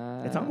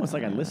 It's almost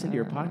like I listen to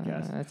your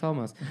podcast. It's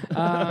almost.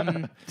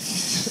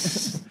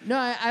 No,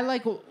 I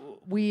like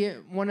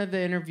one of the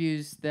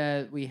interviews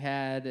that we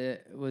had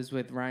was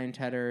with Ryan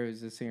Tedder,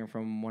 who's a singer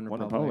from One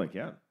Republic.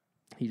 Yeah.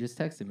 He just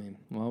texted me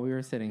while we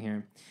were sitting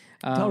here.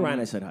 Tell Ryan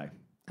I said hi.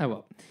 I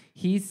will.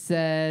 He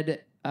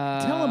said...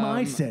 Tell him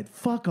I said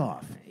fuck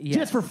off. Yes.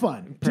 Just for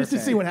fun. Perfect. Just to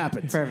see what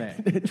happens.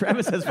 Perfect.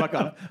 Travis says fuck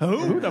off.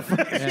 Who the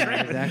fuck is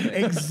Travis?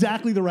 Exactly.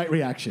 Exactly the right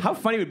reaction. How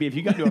funny would it be if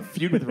you got into a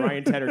feud with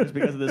Ryan Tedder just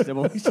because of this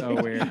symbol? So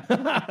weird.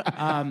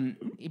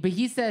 But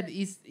he said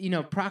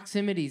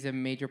proximity is a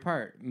major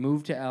part.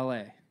 Move to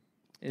LA.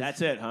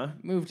 That's it, huh?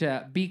 Move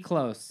to be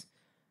close.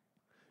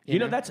 You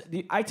know,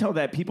 I tell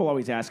that people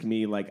always ask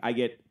me, I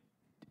get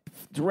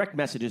direct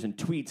messages and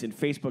tweets and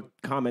Facebook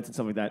comments and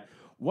stuff like that.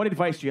 What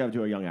advice do you have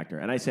to a young actor?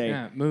 And I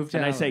say, move to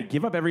LA. I say,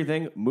 give up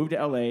everything, move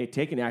to LA,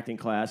 take an acting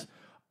class,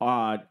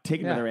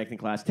 take another acting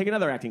class, take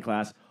another acting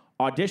class.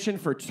 audition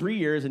for 3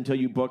 years until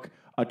you book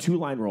a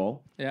 2-line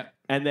role. Yep.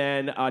 And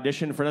then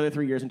audition for another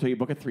 3 years until you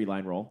book a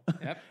 3-line role.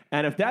 Yep.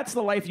 And if that's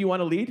the life you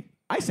want to lead,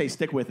 I say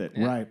stick with it.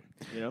 Yeah. Right.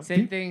 You know?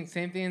 Same thing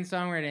in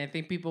songwriting. I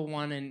think people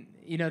want to,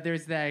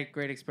 there's that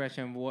great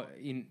expression,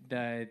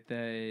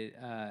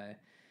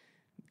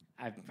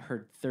 I've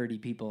heard 30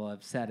 people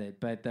have said it,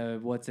 but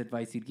what's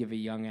advice you'd give a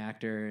young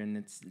actor, and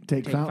it's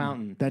take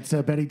fountain. That's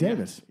Betty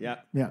Davis. Yeah.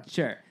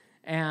 Sure.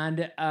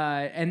 And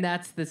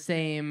that's the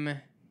same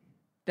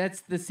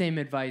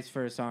advice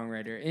for a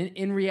songwriter.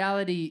 In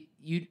reality,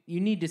 you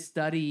need to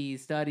study,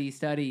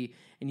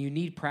 and you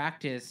need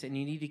practice, and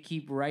you need to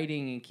keep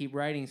writing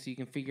so you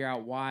can figure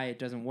out why it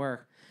doesn't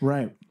work.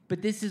 Right.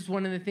 But this is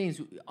one of the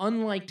things,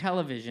 unlike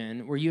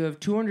television, where you have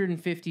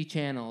 250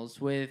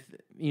 channels with,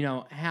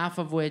 half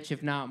of which,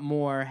 if not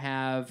more,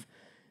 have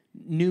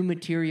new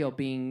material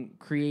being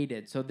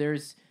created. So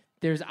there's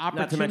opportunity.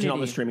 Not to mention all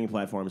the streaming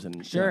platforms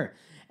and sure.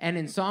 And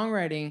in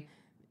songwriting,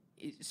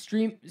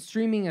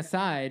 streaming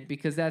aside,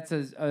 because that's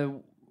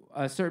a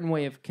certain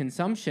way of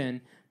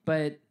consumption,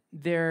 but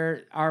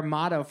our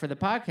motto for the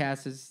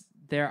podcast is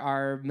there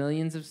are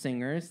millions of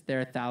singers, there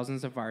are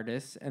thousands of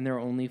artists, and there are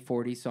only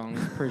 40 songs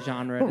per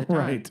genre at a time.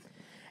 Right.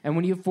 And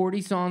when you have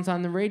 40 songs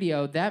on the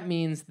radio, that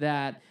means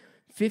that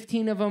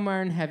 15 of them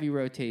are in heavy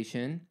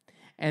rotation,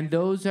 and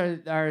those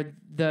are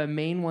the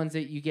main ones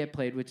that you get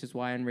played, which is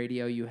why on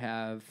radio you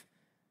have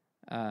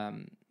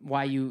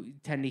why you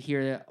tend to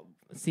hear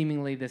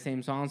seemingly the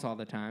same songs all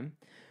the time.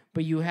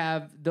 But you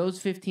have those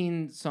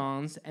 15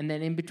 songs, and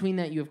then in between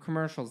that you have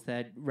commercials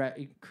that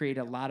create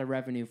a lot of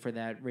revenue for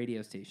that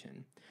radio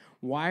station.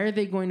 Why are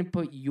they going to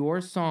put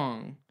your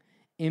song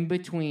in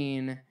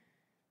between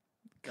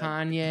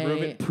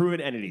Kanye,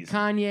 proven entities,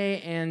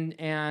 Kanye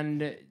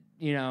and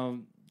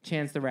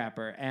Chance the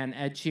Rapper and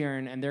Ed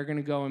Sheeran, and they're going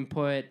to go and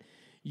put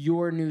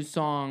your new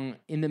song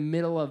in the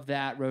middle of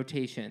that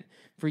rotation?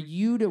 For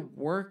you to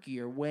work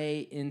your way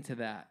into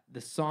that,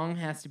 the song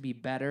has to be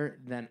better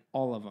than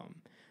all of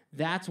them.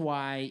 That's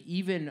why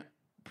even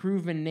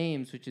proven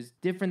names, which is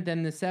different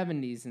than the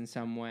 70s in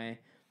some way,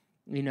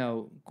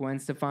 Gwen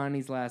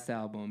Stefani's last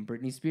album,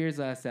 Britney Spears'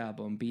 last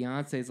album,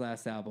 Beyonce's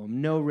last album,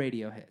 no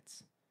radio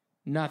hits.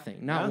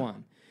 Nothing, not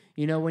one.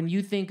 When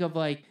you think of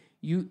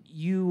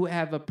you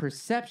have a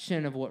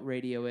perception of what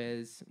radio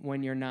is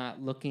when you're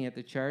not looking at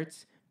the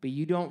charts, but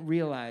you don't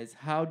realize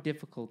how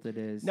difficult it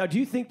is. Now, do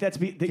you think that's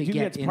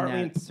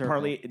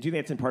partly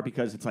in part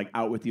because it's like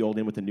out with the old,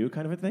 in with the new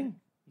kind of a thing?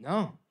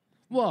 No.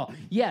 Well,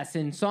 yes,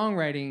 in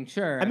songwriting,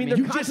 sure. I mean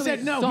you just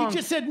said no. He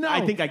just said no.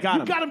 I think I got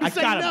him. You got him to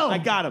say no. I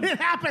got him. It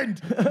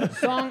happened.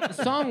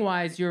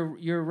 Song-wise,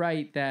 you're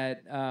right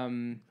that.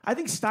 I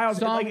think styles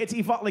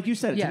it's like you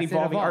said, it's an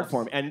evolving art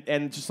form,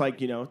 and just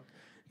the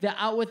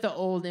out with the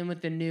old, in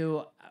with the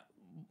new.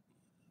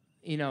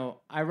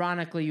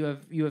 Ironically,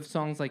 you have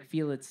songs like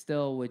 "Feel It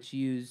Still," which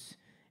use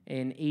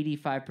an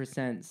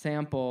 85%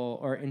 sample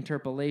or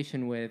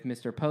interpolation with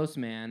Mr.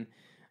 Postman.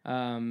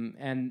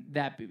 And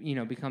that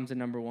becomes a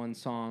number one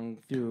song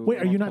through. Wait,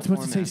 are you not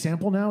supposed to say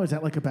sample now? Is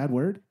that like a bad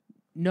word?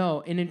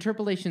 No, an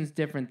interpolation is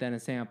different than a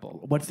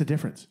sample. What's the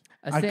difference?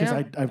 I've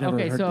never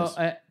heard this.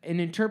 An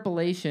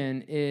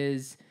interpolation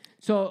is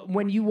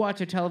when you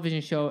watch a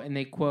television show and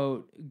they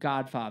quote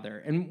Godfather,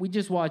 and we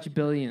just watch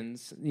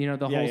Billions, the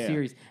whole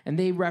series, and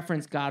they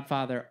reference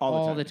Godfather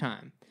all the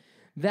time.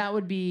 That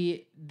would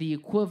be the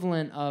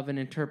equivalent of an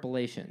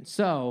interpolation.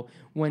 So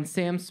when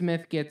Sam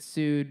Smith gets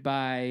sued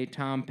by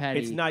Tom Petty,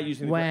 it's not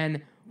using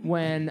when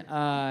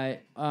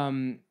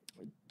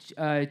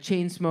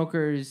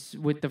Chainsmokers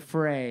with The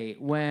Fray,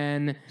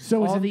 when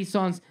all these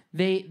songs,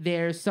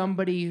 there's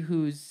somebody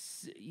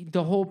who's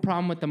the whole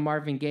problem with the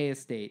Marvin Gaye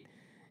estate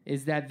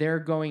is that they're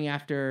going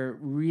after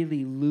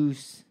really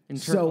loose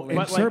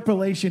interpolation. So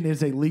interpolation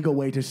is a legal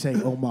way to say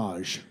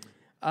homage.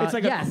 It's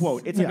like a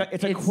quote.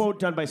 It's a quote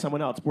done by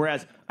someone else.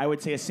 Whereas I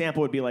would say a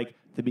sample would be like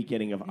the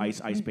beginning of Ice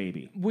Ice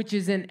Baby, which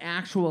is an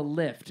actual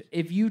lift.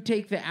 If you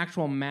take the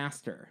actual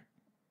master,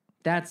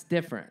 that's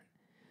different.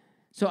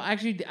 So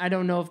actually, I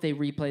don't know if they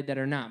replayed that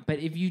or not. But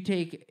if you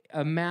take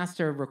a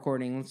master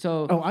recording,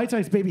 Ice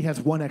Ice Baby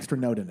has one extra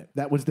note in it.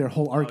 That was their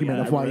whole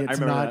argument of why it's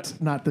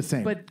not the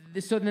same. But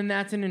so then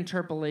that's an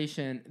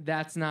interpolation.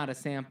 That's not a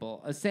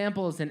sample. A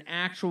sample is an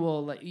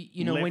actual,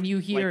 when you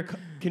hear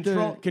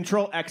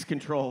control X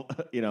control,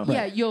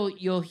 Yeah,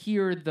 you'll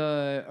hear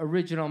the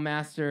original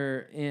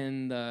master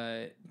in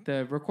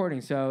the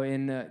recording. So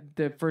in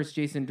the first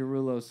Jason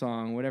Derulo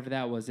song, whatever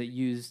that was, it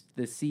used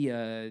the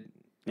Sia.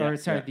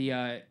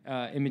 The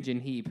Imogen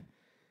Heap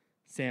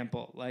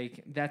sample.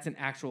 That's an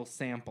actual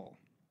sample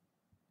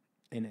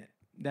in it.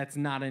 That's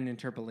not an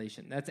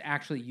interpolation. That's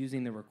actually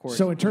using the recording.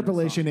 So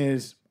interpolation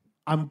is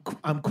I'm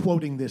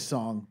quoting this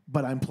song,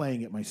 but I'm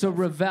playing it myself. So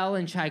Ravel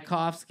and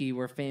Tchaikovsky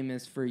were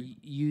famous for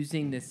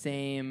using the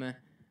same,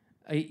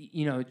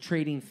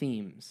 trading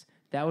themes.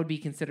 That would be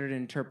considered an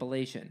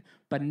interpolation.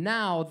 But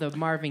now the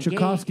Marvin Gaye...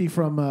 Tchaikovsky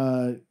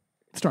from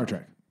Star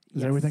Trek.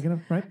 Is that what we're thinking of,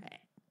 right?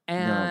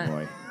 And, oh,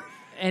 boy.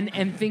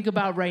 And think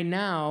about right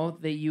now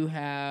that you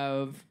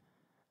have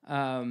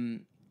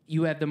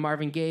you have the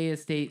Marvin Gaye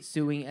estate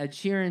suing Ed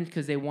Sheeran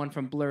because they won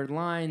from Blurred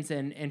Lines,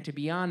 and to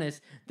be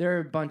honest, they're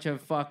a bunch of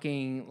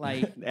fucking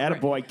like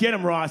attaboy. Get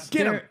him, Ross.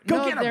 Get him.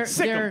 Go get him.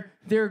 Sick him.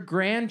 They're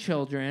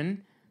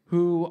grandchildren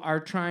who are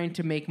trying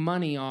to make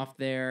money off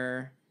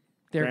their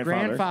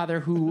grandfather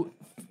who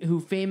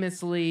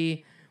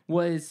famously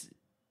was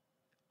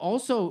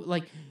also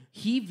like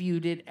he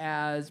viewed it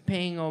as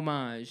paying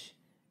homage.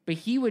 But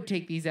he would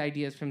take these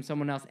ideas from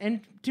someone else.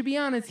 And to be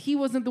honest, he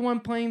wasn't the one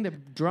playing the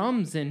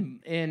drums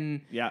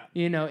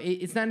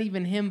it's not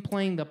even him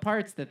playing the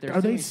parts that they're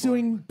Are they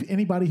suing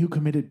anybody who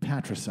committed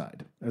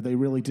patricide? Are they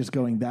really just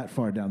going that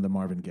far down the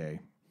Marvin Gaye?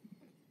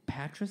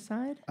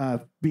 Patricide?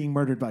 Being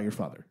murdered by your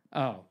father.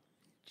 Oh,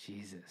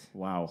 Jesus.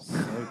 Wow. So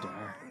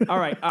dark. All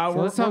right.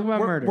 So let's talk about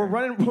murder. We're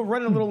running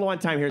a little low on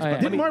time here.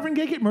 Did Marvin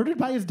Gaye get murdered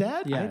by his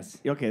dad?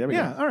 Yes. Okay, there we go.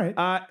 Yeah, all right.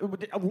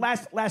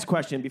 Last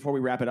question before we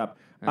wrap it up.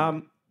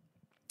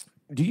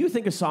 Do you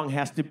think a song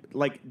do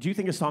you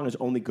think a song is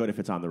only good if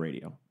it's on the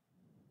radio?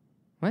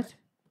 What?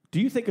 Do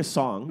you think a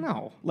song?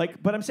 No.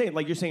 But I'm saying,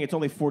 you're saying it's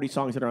only 40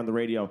 songs that are on the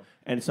radio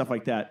and stuff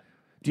like that.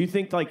 Do you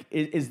think, should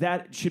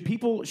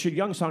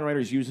young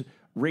songwriters use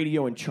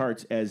radio and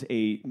charts as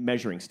a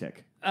measuring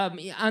stick?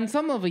 On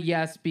some level,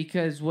 yes,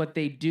 because what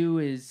they do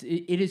is,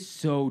 it is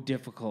so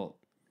difficult.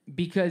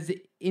 Because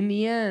in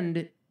the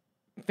end,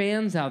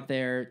 fans out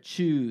there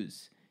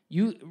choose.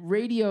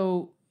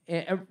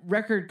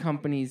 Record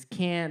companies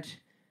can't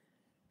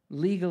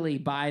legally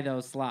buy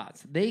those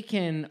slots. They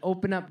can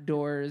open up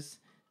doors.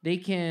 They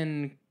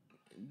can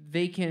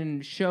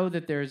show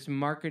that there's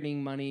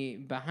marketing money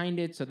behind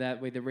it, so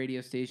that way the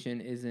radio station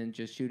isn't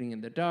just shooting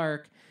in the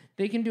dark.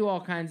 They can do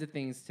all kinds of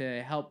things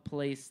to help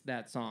place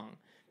that song.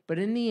 But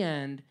in the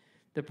end,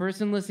 the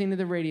person listening to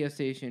the radio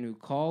station who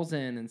calls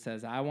in and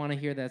says, I want to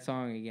hear that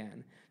song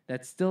again,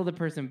 that's still the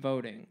person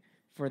voting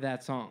for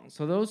that song.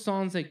 So those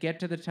songs that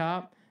get to the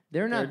top,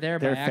 they're not there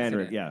by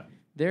accident.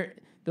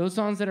 Those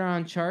songs that are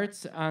on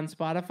charts on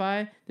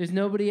Spotify, there's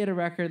nobody at a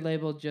record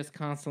label just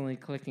constantly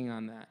clicking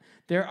on that.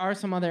 There are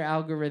some other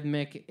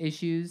algorithmic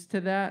issues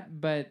to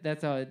that, but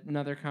that's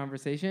another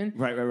conversation.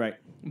 Right.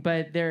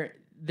 But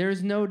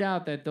there's no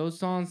doubt that those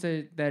songs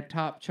that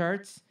top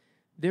charts,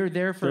 they're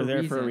there for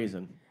a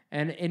reason.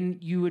 And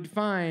you would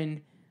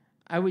find,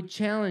 I would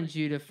challenge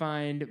you to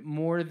find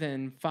more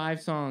than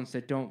 5 songs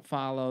that don't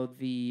follow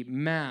the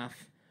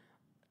math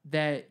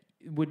that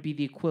would be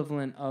the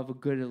equivalent of a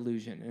good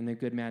illusion and a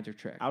good magic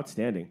trick.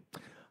 Outstanding.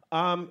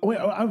 Go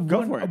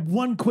for it.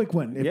 One quick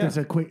one. If there's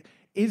a quick,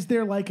 is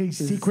there like a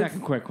secret?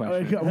 Second quick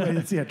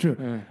question. Yeah,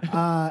 true.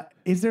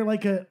 Is there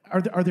like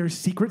are there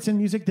secrets in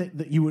music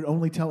that you would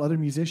only tell other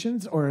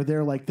musicians, or are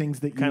there like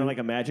things that kind of like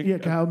a magic? Yeah,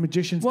 how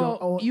magicians don't.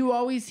 Well, you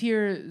always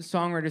hear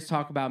songwriters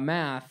talk about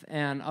math,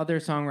 and other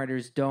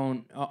songwriters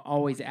don't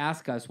always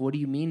ask us, "What do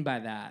you mean by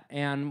that?"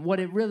 And what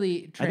it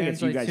really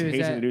translates to is I think it's you guys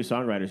hazing the new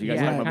songwriters. You guys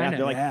talk about math.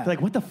 They're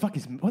like, "What the fuck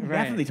is what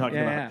math are they talking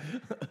about?"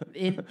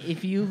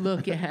 If you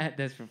look at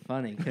that's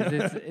funny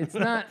because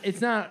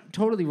it's not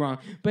totally wrong,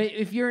 but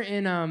if you're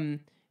in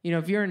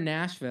if you're in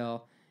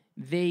Nashville.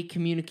 They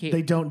communicate.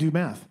 They don't do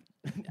math.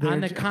 On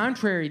the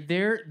contrary,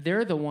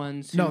 they're the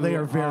ones. Who they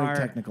are very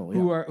technical.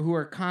 Yeah. Who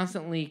are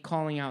constantly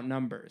calling out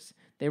numbers.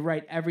 They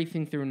write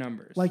everything through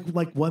numbers. Like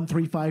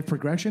 1-3-5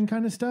 progression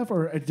kind of stuff,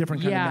 or a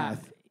different kind of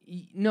math.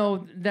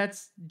 No,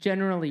 that's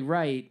generally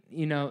right.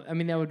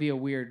 That would be a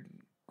weird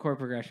chord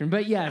progression,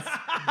 but yes.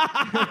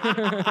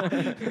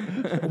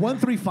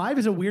 1-3-5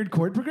 is a weird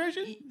chord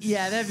progression.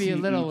 Yeah, that'd be a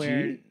little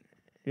weird.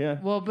 Yeah.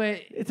 Well,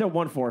 but it's a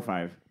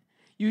 1-4-5.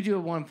 You do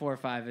a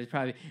 1-4-5 is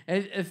probably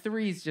a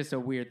 3 is just a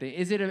weird thing.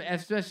 Is it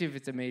especially if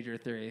it's a major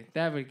 3?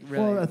 That would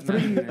really. Well, a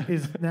 3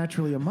 is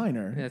naturally a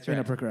minor that's right.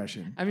 in a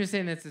progression. I'm just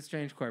saying that's a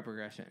strange chord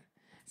progression.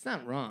 It's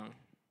not wrong.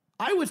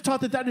 I was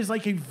taught that is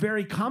like a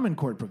very common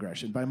chord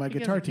progression by my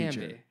guitar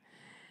teacher.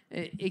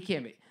 It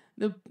can be.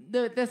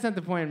 That's not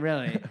the point,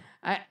 really.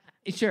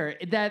 Sure,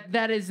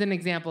 that is an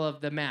example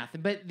of the math.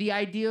 But the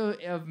idea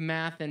of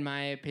math, in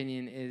my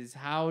opinion, is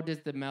how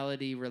does the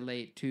melody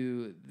relate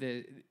to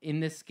in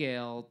the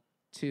scale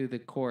to the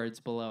chords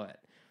below it.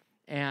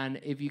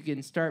 And if you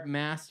can start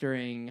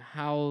mastering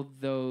how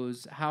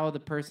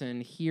the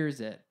person hears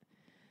it,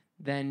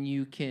 then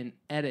you can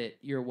edit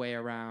your way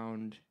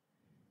around,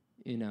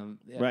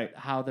 right.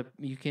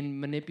 You can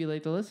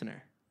manipulate the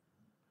listener.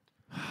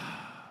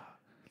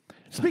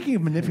 Speaking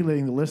of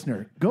manipulating the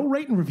listener, go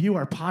rate and review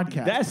our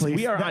podcast, please.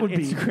 We are on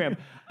Instagram.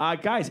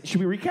 Guys,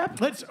 should we recap?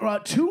 Let's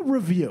to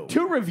review.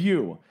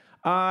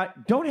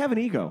 Don't have an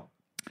ego.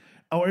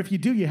 Or if you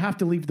do, you have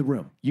to leave the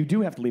room. You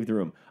do have to leave the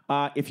room.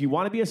 If you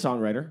want to be a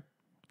songwriter,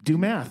 do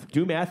math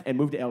and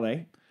move to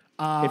LA.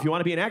 If you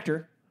want to be an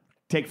actor,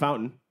 take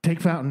Fountain.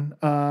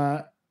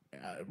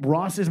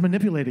 Ross is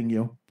manipulating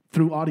you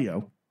through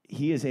audio.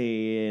 He is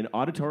an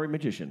auditory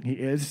magician. He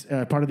is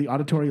part of the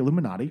auditory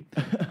Illuminati.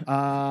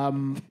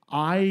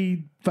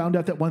 I found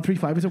out that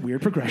 1-3-5 is a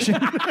weird progression.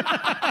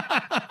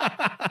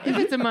 If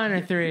it's a minor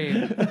 3,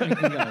 we can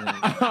go there.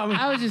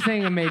 I was just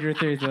saying a major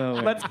 3 is a little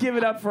weird. Let's give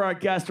it up for our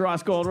guest,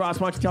 Ross Golan. Ross,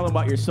 why don't you tell them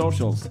about your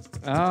socials?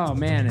 Oh,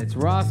 man, it's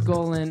Ross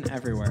Golan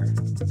everywhere.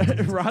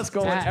 Ross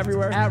Golan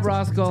everywhere? At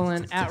Ross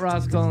Golan, at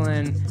Ross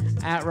Golan,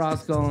 at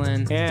Ross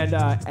Golan. And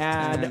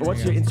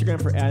what's your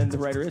Instagram for And the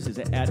Writer Is? Is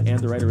it at And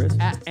the Writer Is?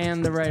 At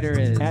And the Writer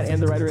Is. At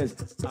And the Writer Is.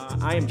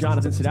 I am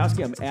Jonathan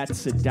Sadowski. I'm at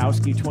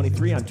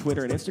Sadowski23 on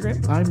Twitter and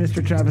Instagram. I'm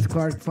Mr. Travis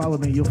Clark. Follow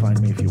me. You'll find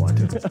me if you want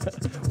to.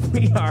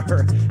 We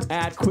are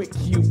at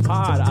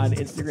QuickQPod on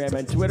Instagram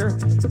and Twitter.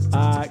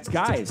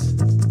 Guys,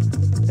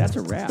 that's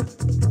a wrap.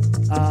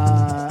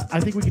 I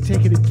think we could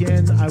take it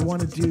again. I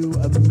want to do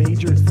a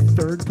major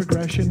third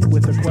progression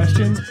with a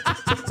question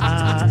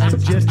and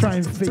just try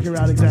and figure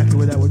out exactly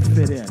where that would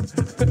fit in.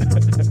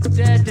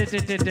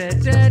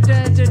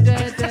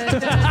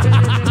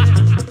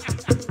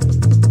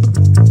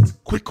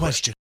 Quick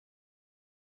question.